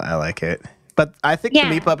 I like it. But I think the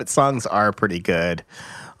Meat Puppet songs are pretty good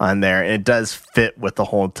on there, and it does fit with the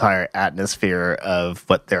whole entire atmosphere of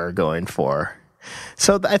what they're going for.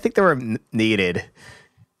 So I think they were needed.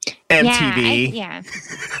 MTV.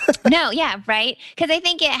 Right? Because I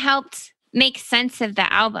think it helped make sense of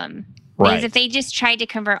the album. Because if they just tried to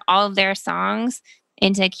convert all of their songs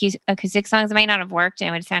into acoustic songs, it might not have worked, and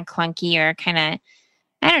it would sound clunky or kind of,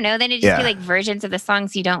 I don't know, then it'd just be like versions of the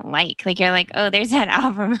songs you don't like. Like you're like, oh, there's that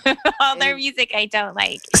album of all their music I don't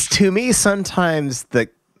like. To me, sometimes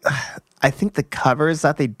I think the covers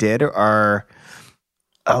that they did are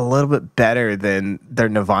a little bit better than their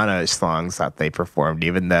Nirvana songs that they performed,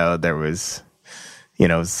 even though there was,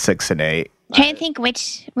 6 and 8. I'm trying to think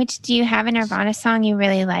which do you have a Nirvana song you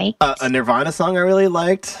really liked? A Nirvana song I really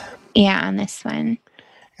liked? Yeah, on this one.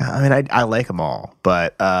 I mean, I like them all,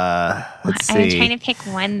 but let's see. I'm trying to pick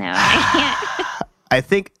one, though. I can't. I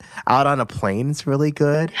think Out on a Plane's really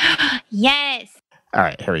good. Yes. All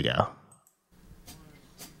right, here we go.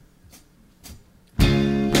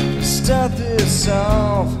 Start this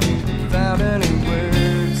off without any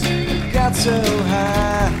words. Got so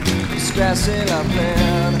high, scratching up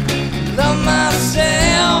there. Love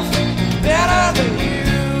myself better than you.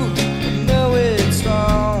 I know it's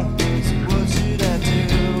wrong, so what should I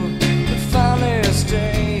do? The finest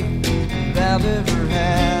day that I've ever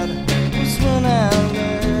had was when I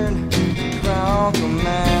learned to crawl the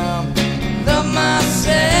mound. Love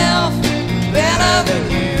myself better than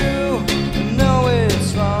you. I know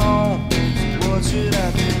it's wrong, so what should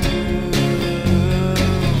I do?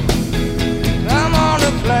 I'm on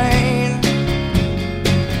a plane,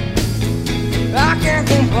 I can't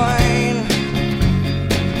complain.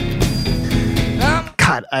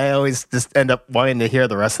 God, I always just end up wanting to hear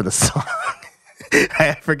the rest of the song.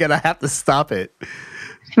 I forget I have to stop it.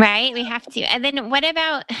 Right, we have to. And then what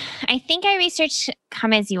about, I think I researched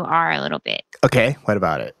Come As You Are a little bit. Okay, what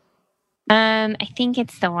about it? I think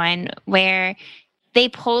it's the one where they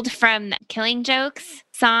pulled from Killing Joke's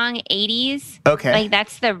song 80s. Okay. Like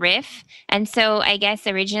that's the riff. And so I guess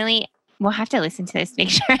originally, we'll have to listen to this to make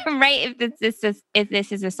sure I'm right if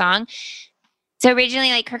this is a song. So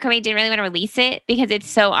originally, like Kurt Cobain didn't really want to release it because it's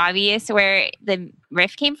so obvious where the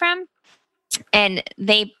riff came from. And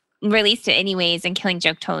they released it anyways, and Killing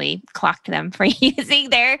Joke totally clocked them for using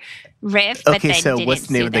their riff. But Okay, then so didn't what's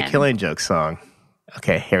the name sue of the them. Killing Joke song?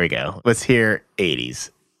 Okay, here we go. Let's hear 80s.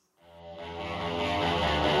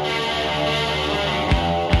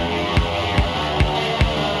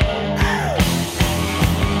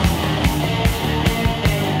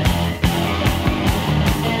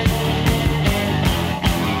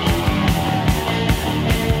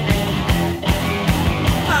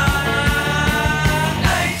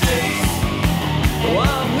 Well,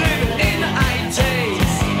 I'm living in the 80s.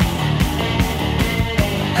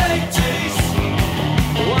 80s.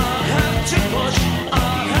 Well, I have to push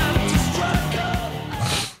on.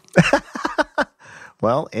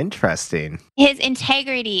 Well, interesting. His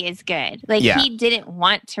integrity is good. Like Yeah. he didn't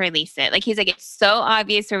want to release it. Like he's like, it's so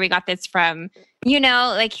obvious where we got this from. You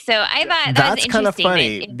know, like so. I thought that That's was kind of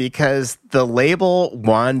interesting. funny because the label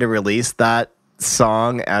wanted to release that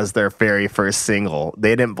song as their very first single.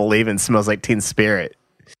 They didn't believe in Smells Like Teen Spirit.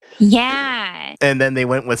 Yeah. And then they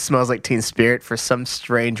went with Smells Like Teen Spirit for some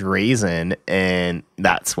strange reason, and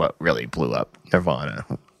that's what really blew up Nirvana.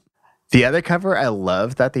 The other cover I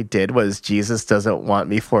love that they did was Jesus Doesn't Want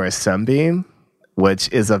Me for a Sunbeam,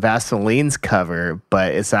 which is a Vaseline's cover,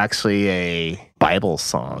 but it's actually a Bible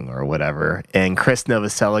song or whatever. And Chris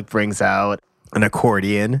Novoselic brings out an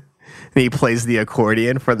accordion, and he plays the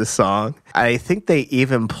accordion for the song. I think they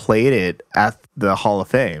even played it at the Hall of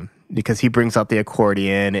Fame because he brings out the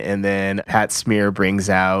accordion, and then Pat Smear brings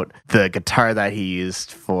out the guitar that he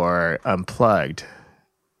used for Unplugged,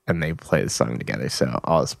 and they play the song together. So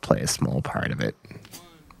I'll just play a small part of it.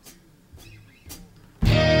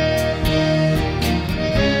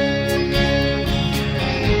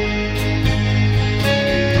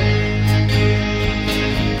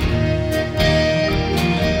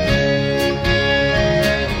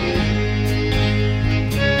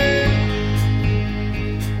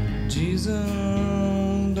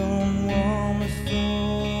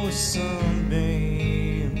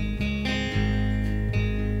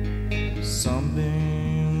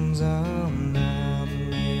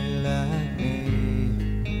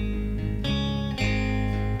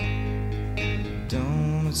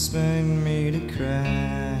 Expect me to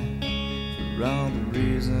cry for all the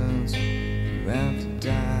reasons you have to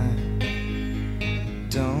die.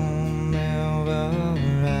 Don't ever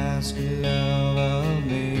ask your love of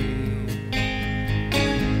me.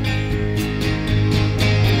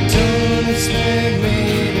 Don't expect me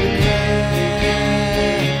to cry.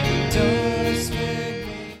 Don't expect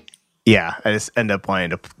me. Yeah, I just end up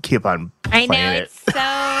wanting to keep on I playing know it. it's so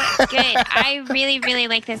good. I really, really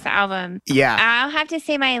like this album. Yeah. I'll have to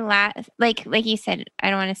say my last, like you said, I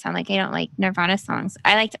don't want to sound like I don't like Nirvana songs.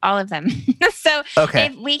 I liked all of them. So Okay.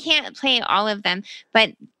 if we can't play all of them,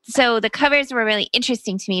 but so the covers were really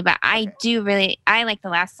interesting to me, but I like the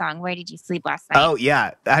last song, Where Did You Sleep Last Night? Oh,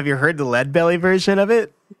 yeah. Have you heard the Lead Belly version of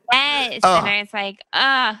it? Yes. Oh. And I was like,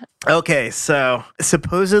 Okay, so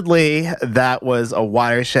supposedly that was a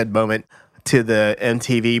watershed moment to the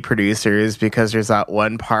MTV producers because there's that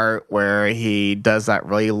one part where he does that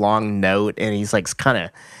really long note and he's like kind of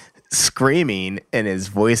screaming and his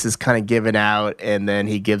voice is kind of giving out, and then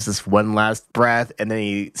he gives this one last breath and then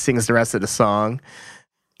he sings the rest of the song.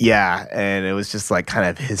 Yeah, and it was just like kind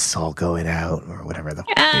of his soul going out or whatever the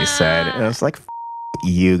f- he said. And I was like,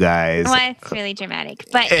 you guys. well, it's really dramatic,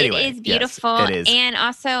 but Anyway, it is yes, beautiful. it is. And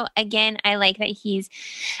also, again, I like that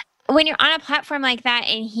when you're on a platform like that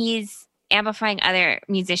and he's amplifying other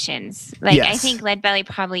musicians. Like I Yes. think Lead Belly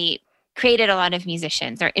probably created a lot of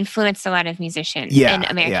musicians or influenced a lot of musicians Yeah, in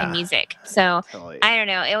American yeah. music. So Totally. I don't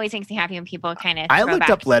know. It always makes me happy when people kind of. I looked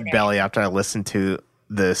up Lead Belly after I listened to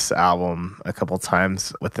this album a couple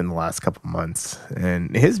times within the last couple months,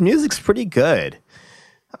 and his music's pretty good.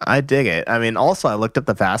 I dig it. I mean, also I looked up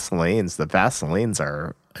the Vaselines. The Vaselines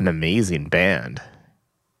are an amazing band.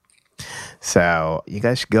 So you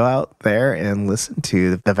guys should go out there and listen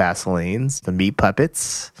to the Vaselines, the Meat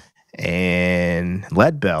Puppets, and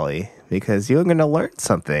Lead Belly because you're going to learn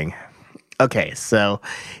something. Okay, so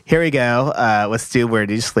here we go. Let's do Where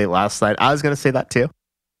Did You Sleep Last Night? I was going to say that too.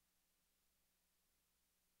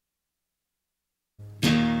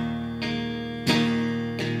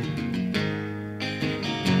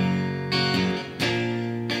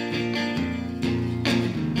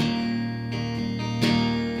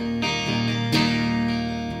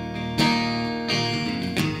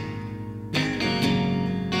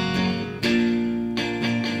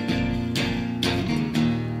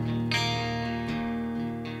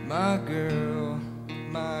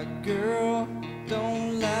 My girl,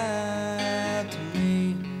 don't lie to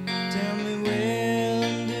me. Tell me,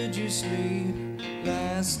 when did you sleep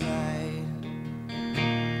last night?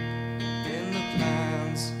 In the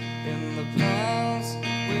pines,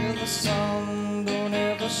 where the sun don't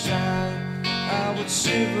ever shine, I would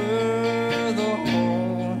shiver the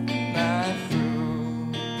whole night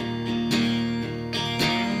through.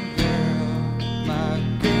 Girl, my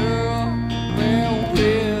girl, where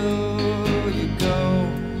will you go?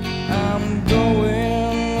 I'm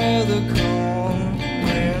going where the cold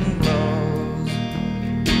wind blows.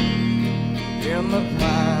 In the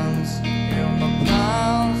pines,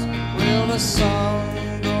 where the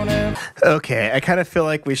sun don't ever. Okay, I kind of feel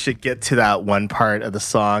like we should get to that one part of the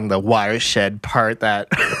song, the watershed part that...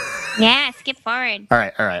 Yeah, skip forward. All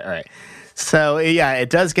right. So, yeah, it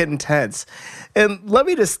does get intense. And let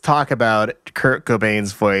me just talk about Kurt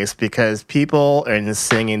Cobain's voice, because people and his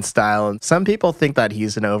singing style, and some people think that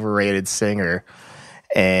he's an overrated singer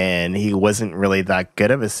and he wasn't really that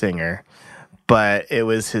good of a singer. But it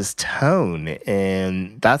was his tone,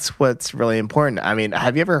 and that's what's really important. I mean,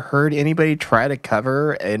 have you ever heard anybody try to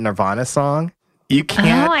cover a Nirvana song? You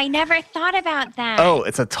can't. Oh, I never thought about that. Oh,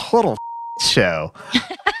 it's a total show.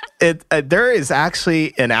 There is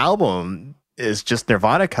actually an album is just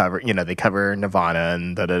Nirvana cover. You know, they cover Nirvana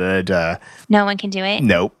and da da da da. No one can do it.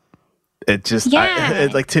 Nope. It just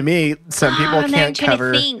like to me, some people can't I'm trying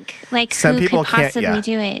cover. To think, like, some who people could possibly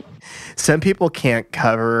do it? Some people can't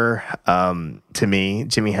cover, to me,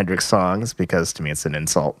 Jimi Hendrix songs, because to me it's an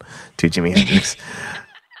insult to Jimi Hendrix.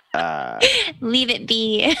 Leave it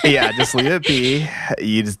be. Yeah, just leave it be.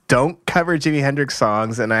 You just don't cover Jimi Hendrix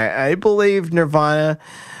songs. And I believe Nirvana,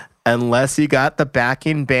 unless you got the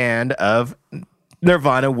backing band of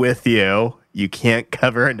Nirvana with you, you can't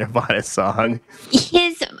cover a Nirvana song.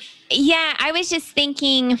 Yeah, I was just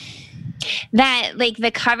thinking that, like, the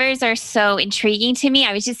covers are so intriguing to me.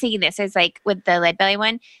 I was just thinking this as, like, with the Lead Belly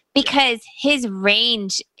one, because his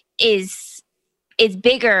range is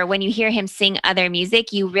bigger when you hear him sing other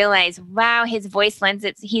music. You realize, wow, his voice lends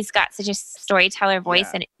it. He's got such a storyteller voice,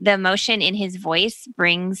 and the emotion in his voice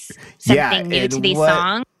brings something new to these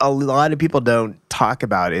songs. A lot of people don't talk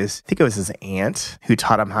about is, I think it was his aunt who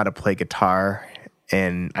taught him how to play guitar,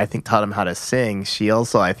 and I think taught him how to sing. She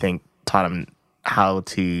also, I think, taught him how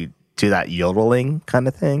to do that yodeling kind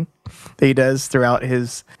of thing that he does throughout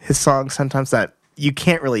his songs sometimes that you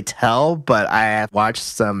can't really tell, but I have watched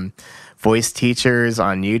some voice teachers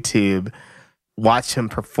on YouTube watch him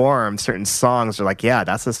perform certain songs. They're like, yeah,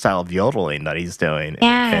 that's the style of yodeling that he's doing.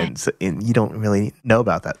 Yeah. And you don't really know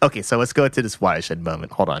about that. Okay, so let's go to this watershed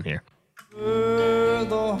moment. Hold on here. The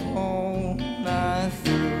whole night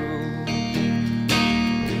through.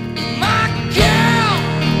 My girl,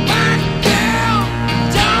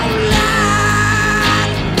 don't lie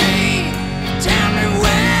to me. Tell me,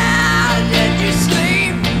 where did you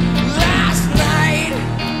sleep last night?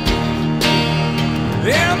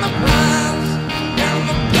 In the pines,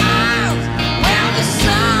 where the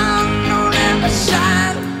sun don't ever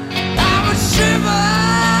shine. I would shiver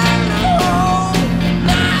the whole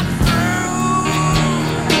night through.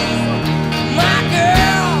 My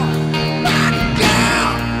girl,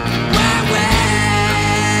 where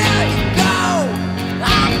you go?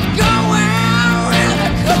 I'm going where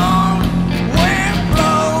the cold wind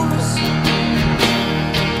blows.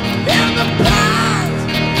 In the pines,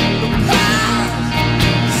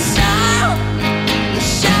 sun, the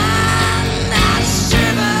shine, I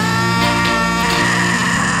shiver.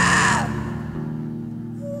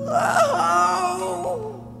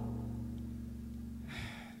 Oh,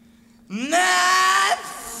 night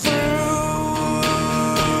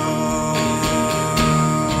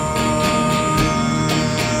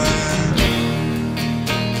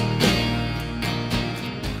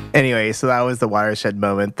Anyway, so that was the watershed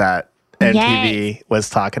moment that MTV was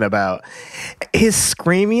talking about. His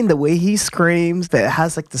screaming, the way he screams, that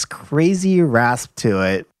has like this crazy rasp to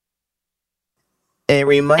it. It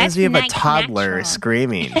reminds That's me of a not toddler natural.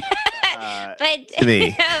 screaming. But to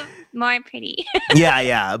me. more pretty.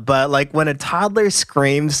 Yeah. But like when a toddler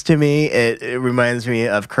screams to me, it reminds me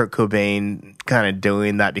of Kurt Cobain kind of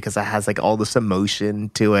doing that, because it has like all this emotion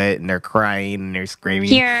to it, and they're crying and they're screaming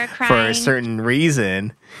Pure for a crying. certain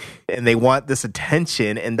reason, and they want this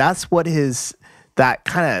attention, and that's what that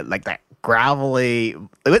kind of like that gravelly.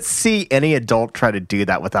 Let's see any adult try to do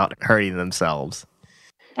that without hurting themselves.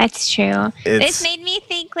 That's true. It's- This made me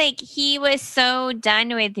think, like, he was so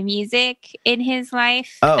done with music in his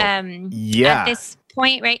life. Yeah. At this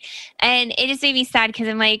point, right? And it just made me sad, because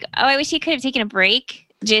I'm like, oh, I wish he could have taken a break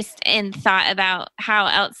just and thought about how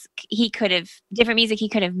else different music he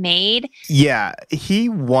could have made. Yeah, he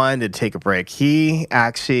wanted to take a break. He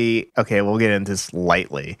actually, okay, we'll get into this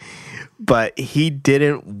lightly, but he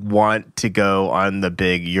didn't want to go on the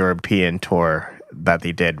big European tour that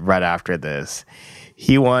they did right after this.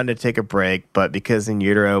 He wanted to take a break, but because In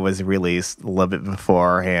Utero was released a little bit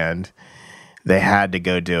beforehand, they had to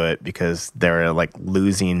go do it, because they were like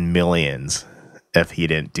losing millions if he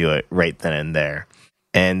didn't do it right then and there.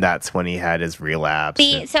 And that's when he had his relapse.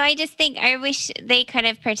 So I just think I wish they could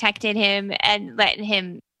have protected him and let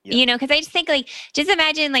him You know, because I just think like, just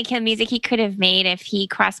imagine like the music he could have made if he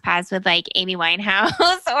crossed paths with like Amy Winehouse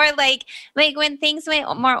or like when things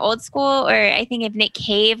went more old school, or I think of Nick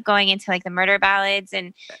Cave going into like the murder ballads,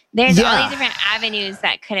 and there's all these different avenues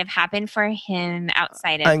that could have happened for him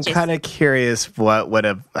outside of I'm kind of curious what would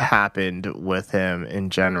have happened with him in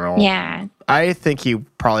general. Yeah. I think he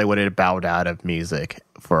probably would have bowed out of music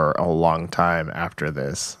for a long time after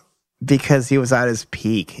this because he was at his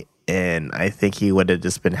peak. And I think he would have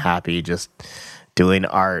just been happy just doing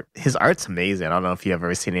art. His art's amazing. I don't know if you've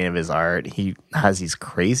ever seen any of his art. He has these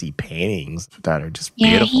crazy paintings that are just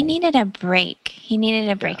beautiful. He needed a break. He needed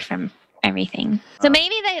a break from everything. So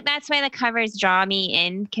maybe that's why the covers draw me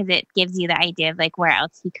in, because it gives you the idea of like where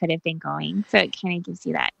else he could have been going. So it kind of gives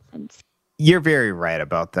you that sense. You're very right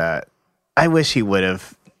about that. I wish he would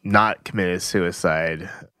have not committed suicide.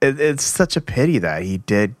 It's such a pity that he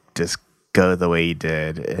did just go the way he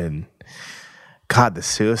did. And God, the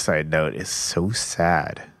suicide note is so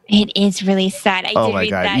sad. It is really sad. I did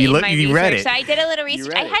read that in my research. Read it. So I did a little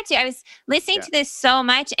research. I had to. I was listening to this so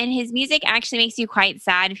much, and his music actually makes you quite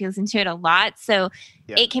sad if you listen to it a lot. So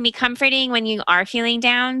it can be comforting when you are feeling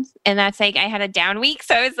down. And that's like, I had a down week,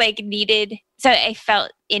 so I was like so I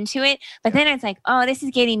felt into it. But then I was like, oh, this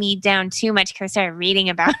is getting me down too much, because I started reading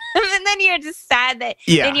about him. And then you're just sad that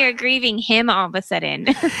then you're grieving him all of a sudden.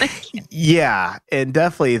 Yeah. And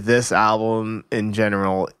definitely this album in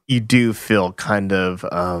general, you do feel kind of,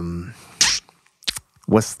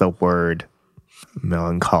 what's the word?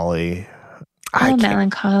 Melancholy.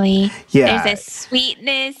 Melancholy. Yeah. There's a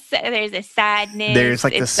sweetness. There's a sadness. There's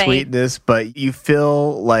like the sweetness, but you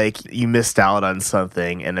feel like you missed out on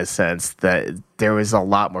something in a sense that there was a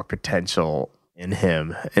lot more potential in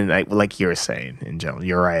him. And like you were saying, in general,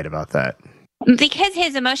 you're right about that. Because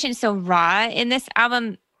his emotion is so raw in this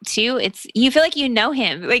album too, you feel like you know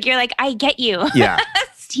him. Like you're like, I get you. Yeah.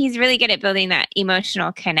 He's really good at building that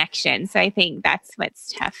emotional connection. So I think that's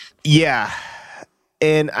what's tough. Yeah.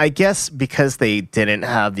 And I guess because they didn't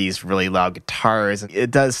have these really loud guitars, it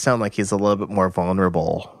does sound like he's a little bit more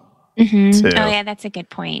vulnerable. Mm-hmm. Oh, yeah, that's a good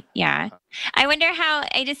point. Yeah. I wonder how,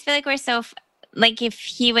 I just feel like we're so, like if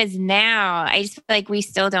he was now, I just feel like we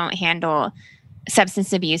still don't handle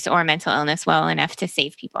substance abuse or mental illness well enough to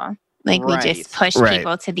save people. Like we just push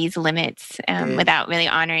people to these limits without really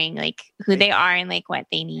honoring like who they are and like what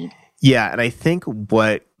they need. Yeah, and I think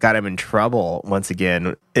what got him in trouble, once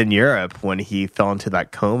again, in Europe when he fell into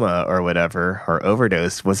that coma or whatever, or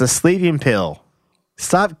overdose, was a sleeping pill.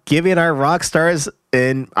 Stop giving our rock stars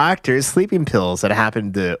and actors sleeping pills. That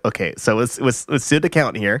happened to, so let's do the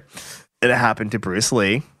count here. It happened to Bruce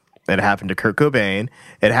Lee. It happened to Kurt Cobain.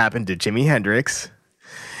 It happened to Jimi Hendrix.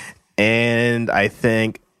 And I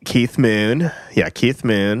think Keith Moon. Yeah, Keith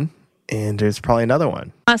Moon. And there's probably another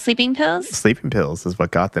one. Oh, sleeping pills? Sleeping pills is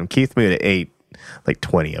what got them. Keith Moon ate like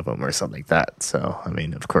 20 of them or something like that. So, I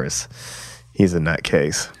mean, of course, he's a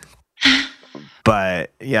nutcase.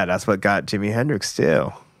 But, yeah, that's what got Jimi Hendrix,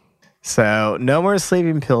 too. So, no more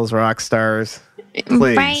sleeping pills, rock stars.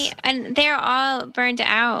 Please. Right. And they're all burned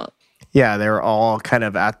out. Yeah, they were all kind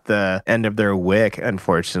of at the end of their wick,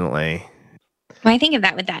 unfortunately. Well, I think of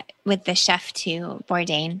that with the chef, too,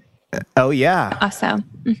 Bourdain. Oh, yeah. Also.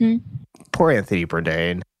 Mm-hmm. Poor Anthony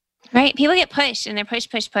Bourdain. Right. People get pushed and they're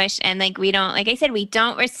push. And like we don't, like I said, we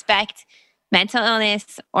don't respect mental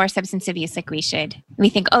illness or substance abuse like we should. We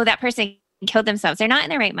think, oh, that person killed themselves. They're not in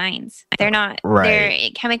their right minds. They're not, they're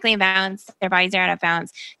chemically imbalanced. Their bodies are out of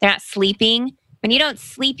balance. They're not sleeping. When you don't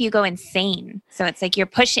sleep, you go insane. So it's like you're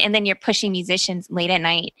pushing musicians late at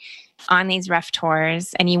night on these rough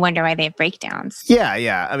tours and you wonder why they have breakdowns.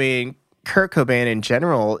 Yeah. I mean, Kurt Cobain in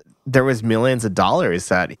general, there was millions of dollars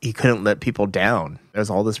that he couldn't let people down.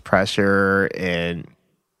 There's all this pressure and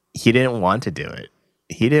he didn't want to do it.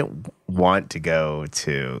 He didn't want to go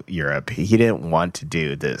to Europe. He didn't want to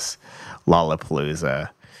do this Lollapalooza.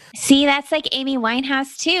 See, that's like Amy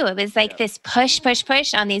Winehouse too. It was like this push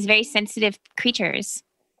on these very sensitive creatures.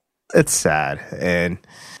 It's sad. And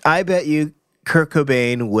I bet you Kurt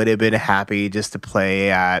Cobain would have been happy just to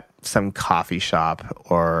play at some coffee shop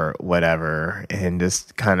or whatever and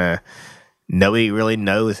just kind of nobody really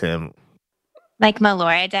knows him. Like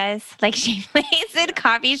Melora does. Like she plays in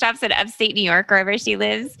coffee shops in upstate New York, wherever she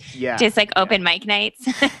lives. Yeah. Just like open mic nights.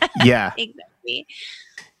 Yeah. Exactly.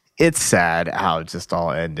 It's sad how it just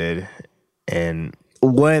all ended. And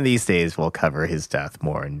one of these days we'll cover his death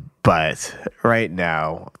more. But right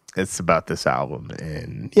now, it's about this album.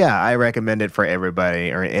 And yeah, I recommend it for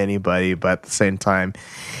everybody or anybody. But at the same time,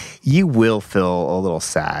 you will feel a little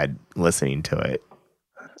sad listening to it.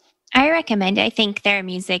 I recommend it. I think their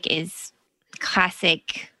music is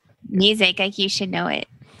classic music. Like you should know it.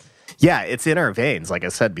 Yeah, it's in our veins, like I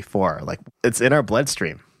said before. Like, it's in our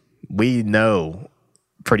bloodstream. We know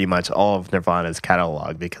pretty much all of Nirvana's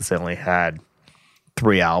catalog because they only had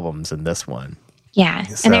 3 albums in this one. Yeah,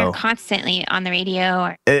 So- and they're constantly on the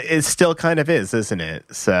radio. It still kind of is, isn't it?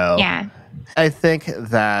 So Yeah. I think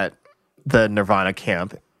that the Nirvana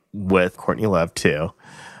camp with Courtney Love too,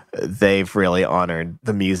 they've really honored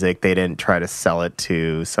the music. They didn't try to sell it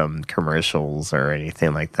to some commercials or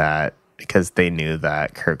anything like that because they knew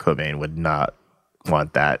that Kurt Cobain would not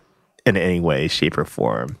want that in any way, shape, or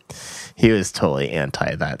form. He was totally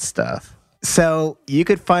anti that stuff. So you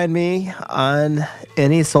could find me on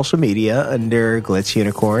any social media under Glitch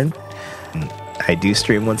Unicorn. I do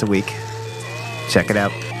stream once a week. Check it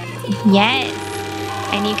out. Yes.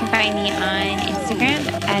 And you can find me on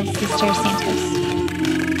Instagram as Sister Santos.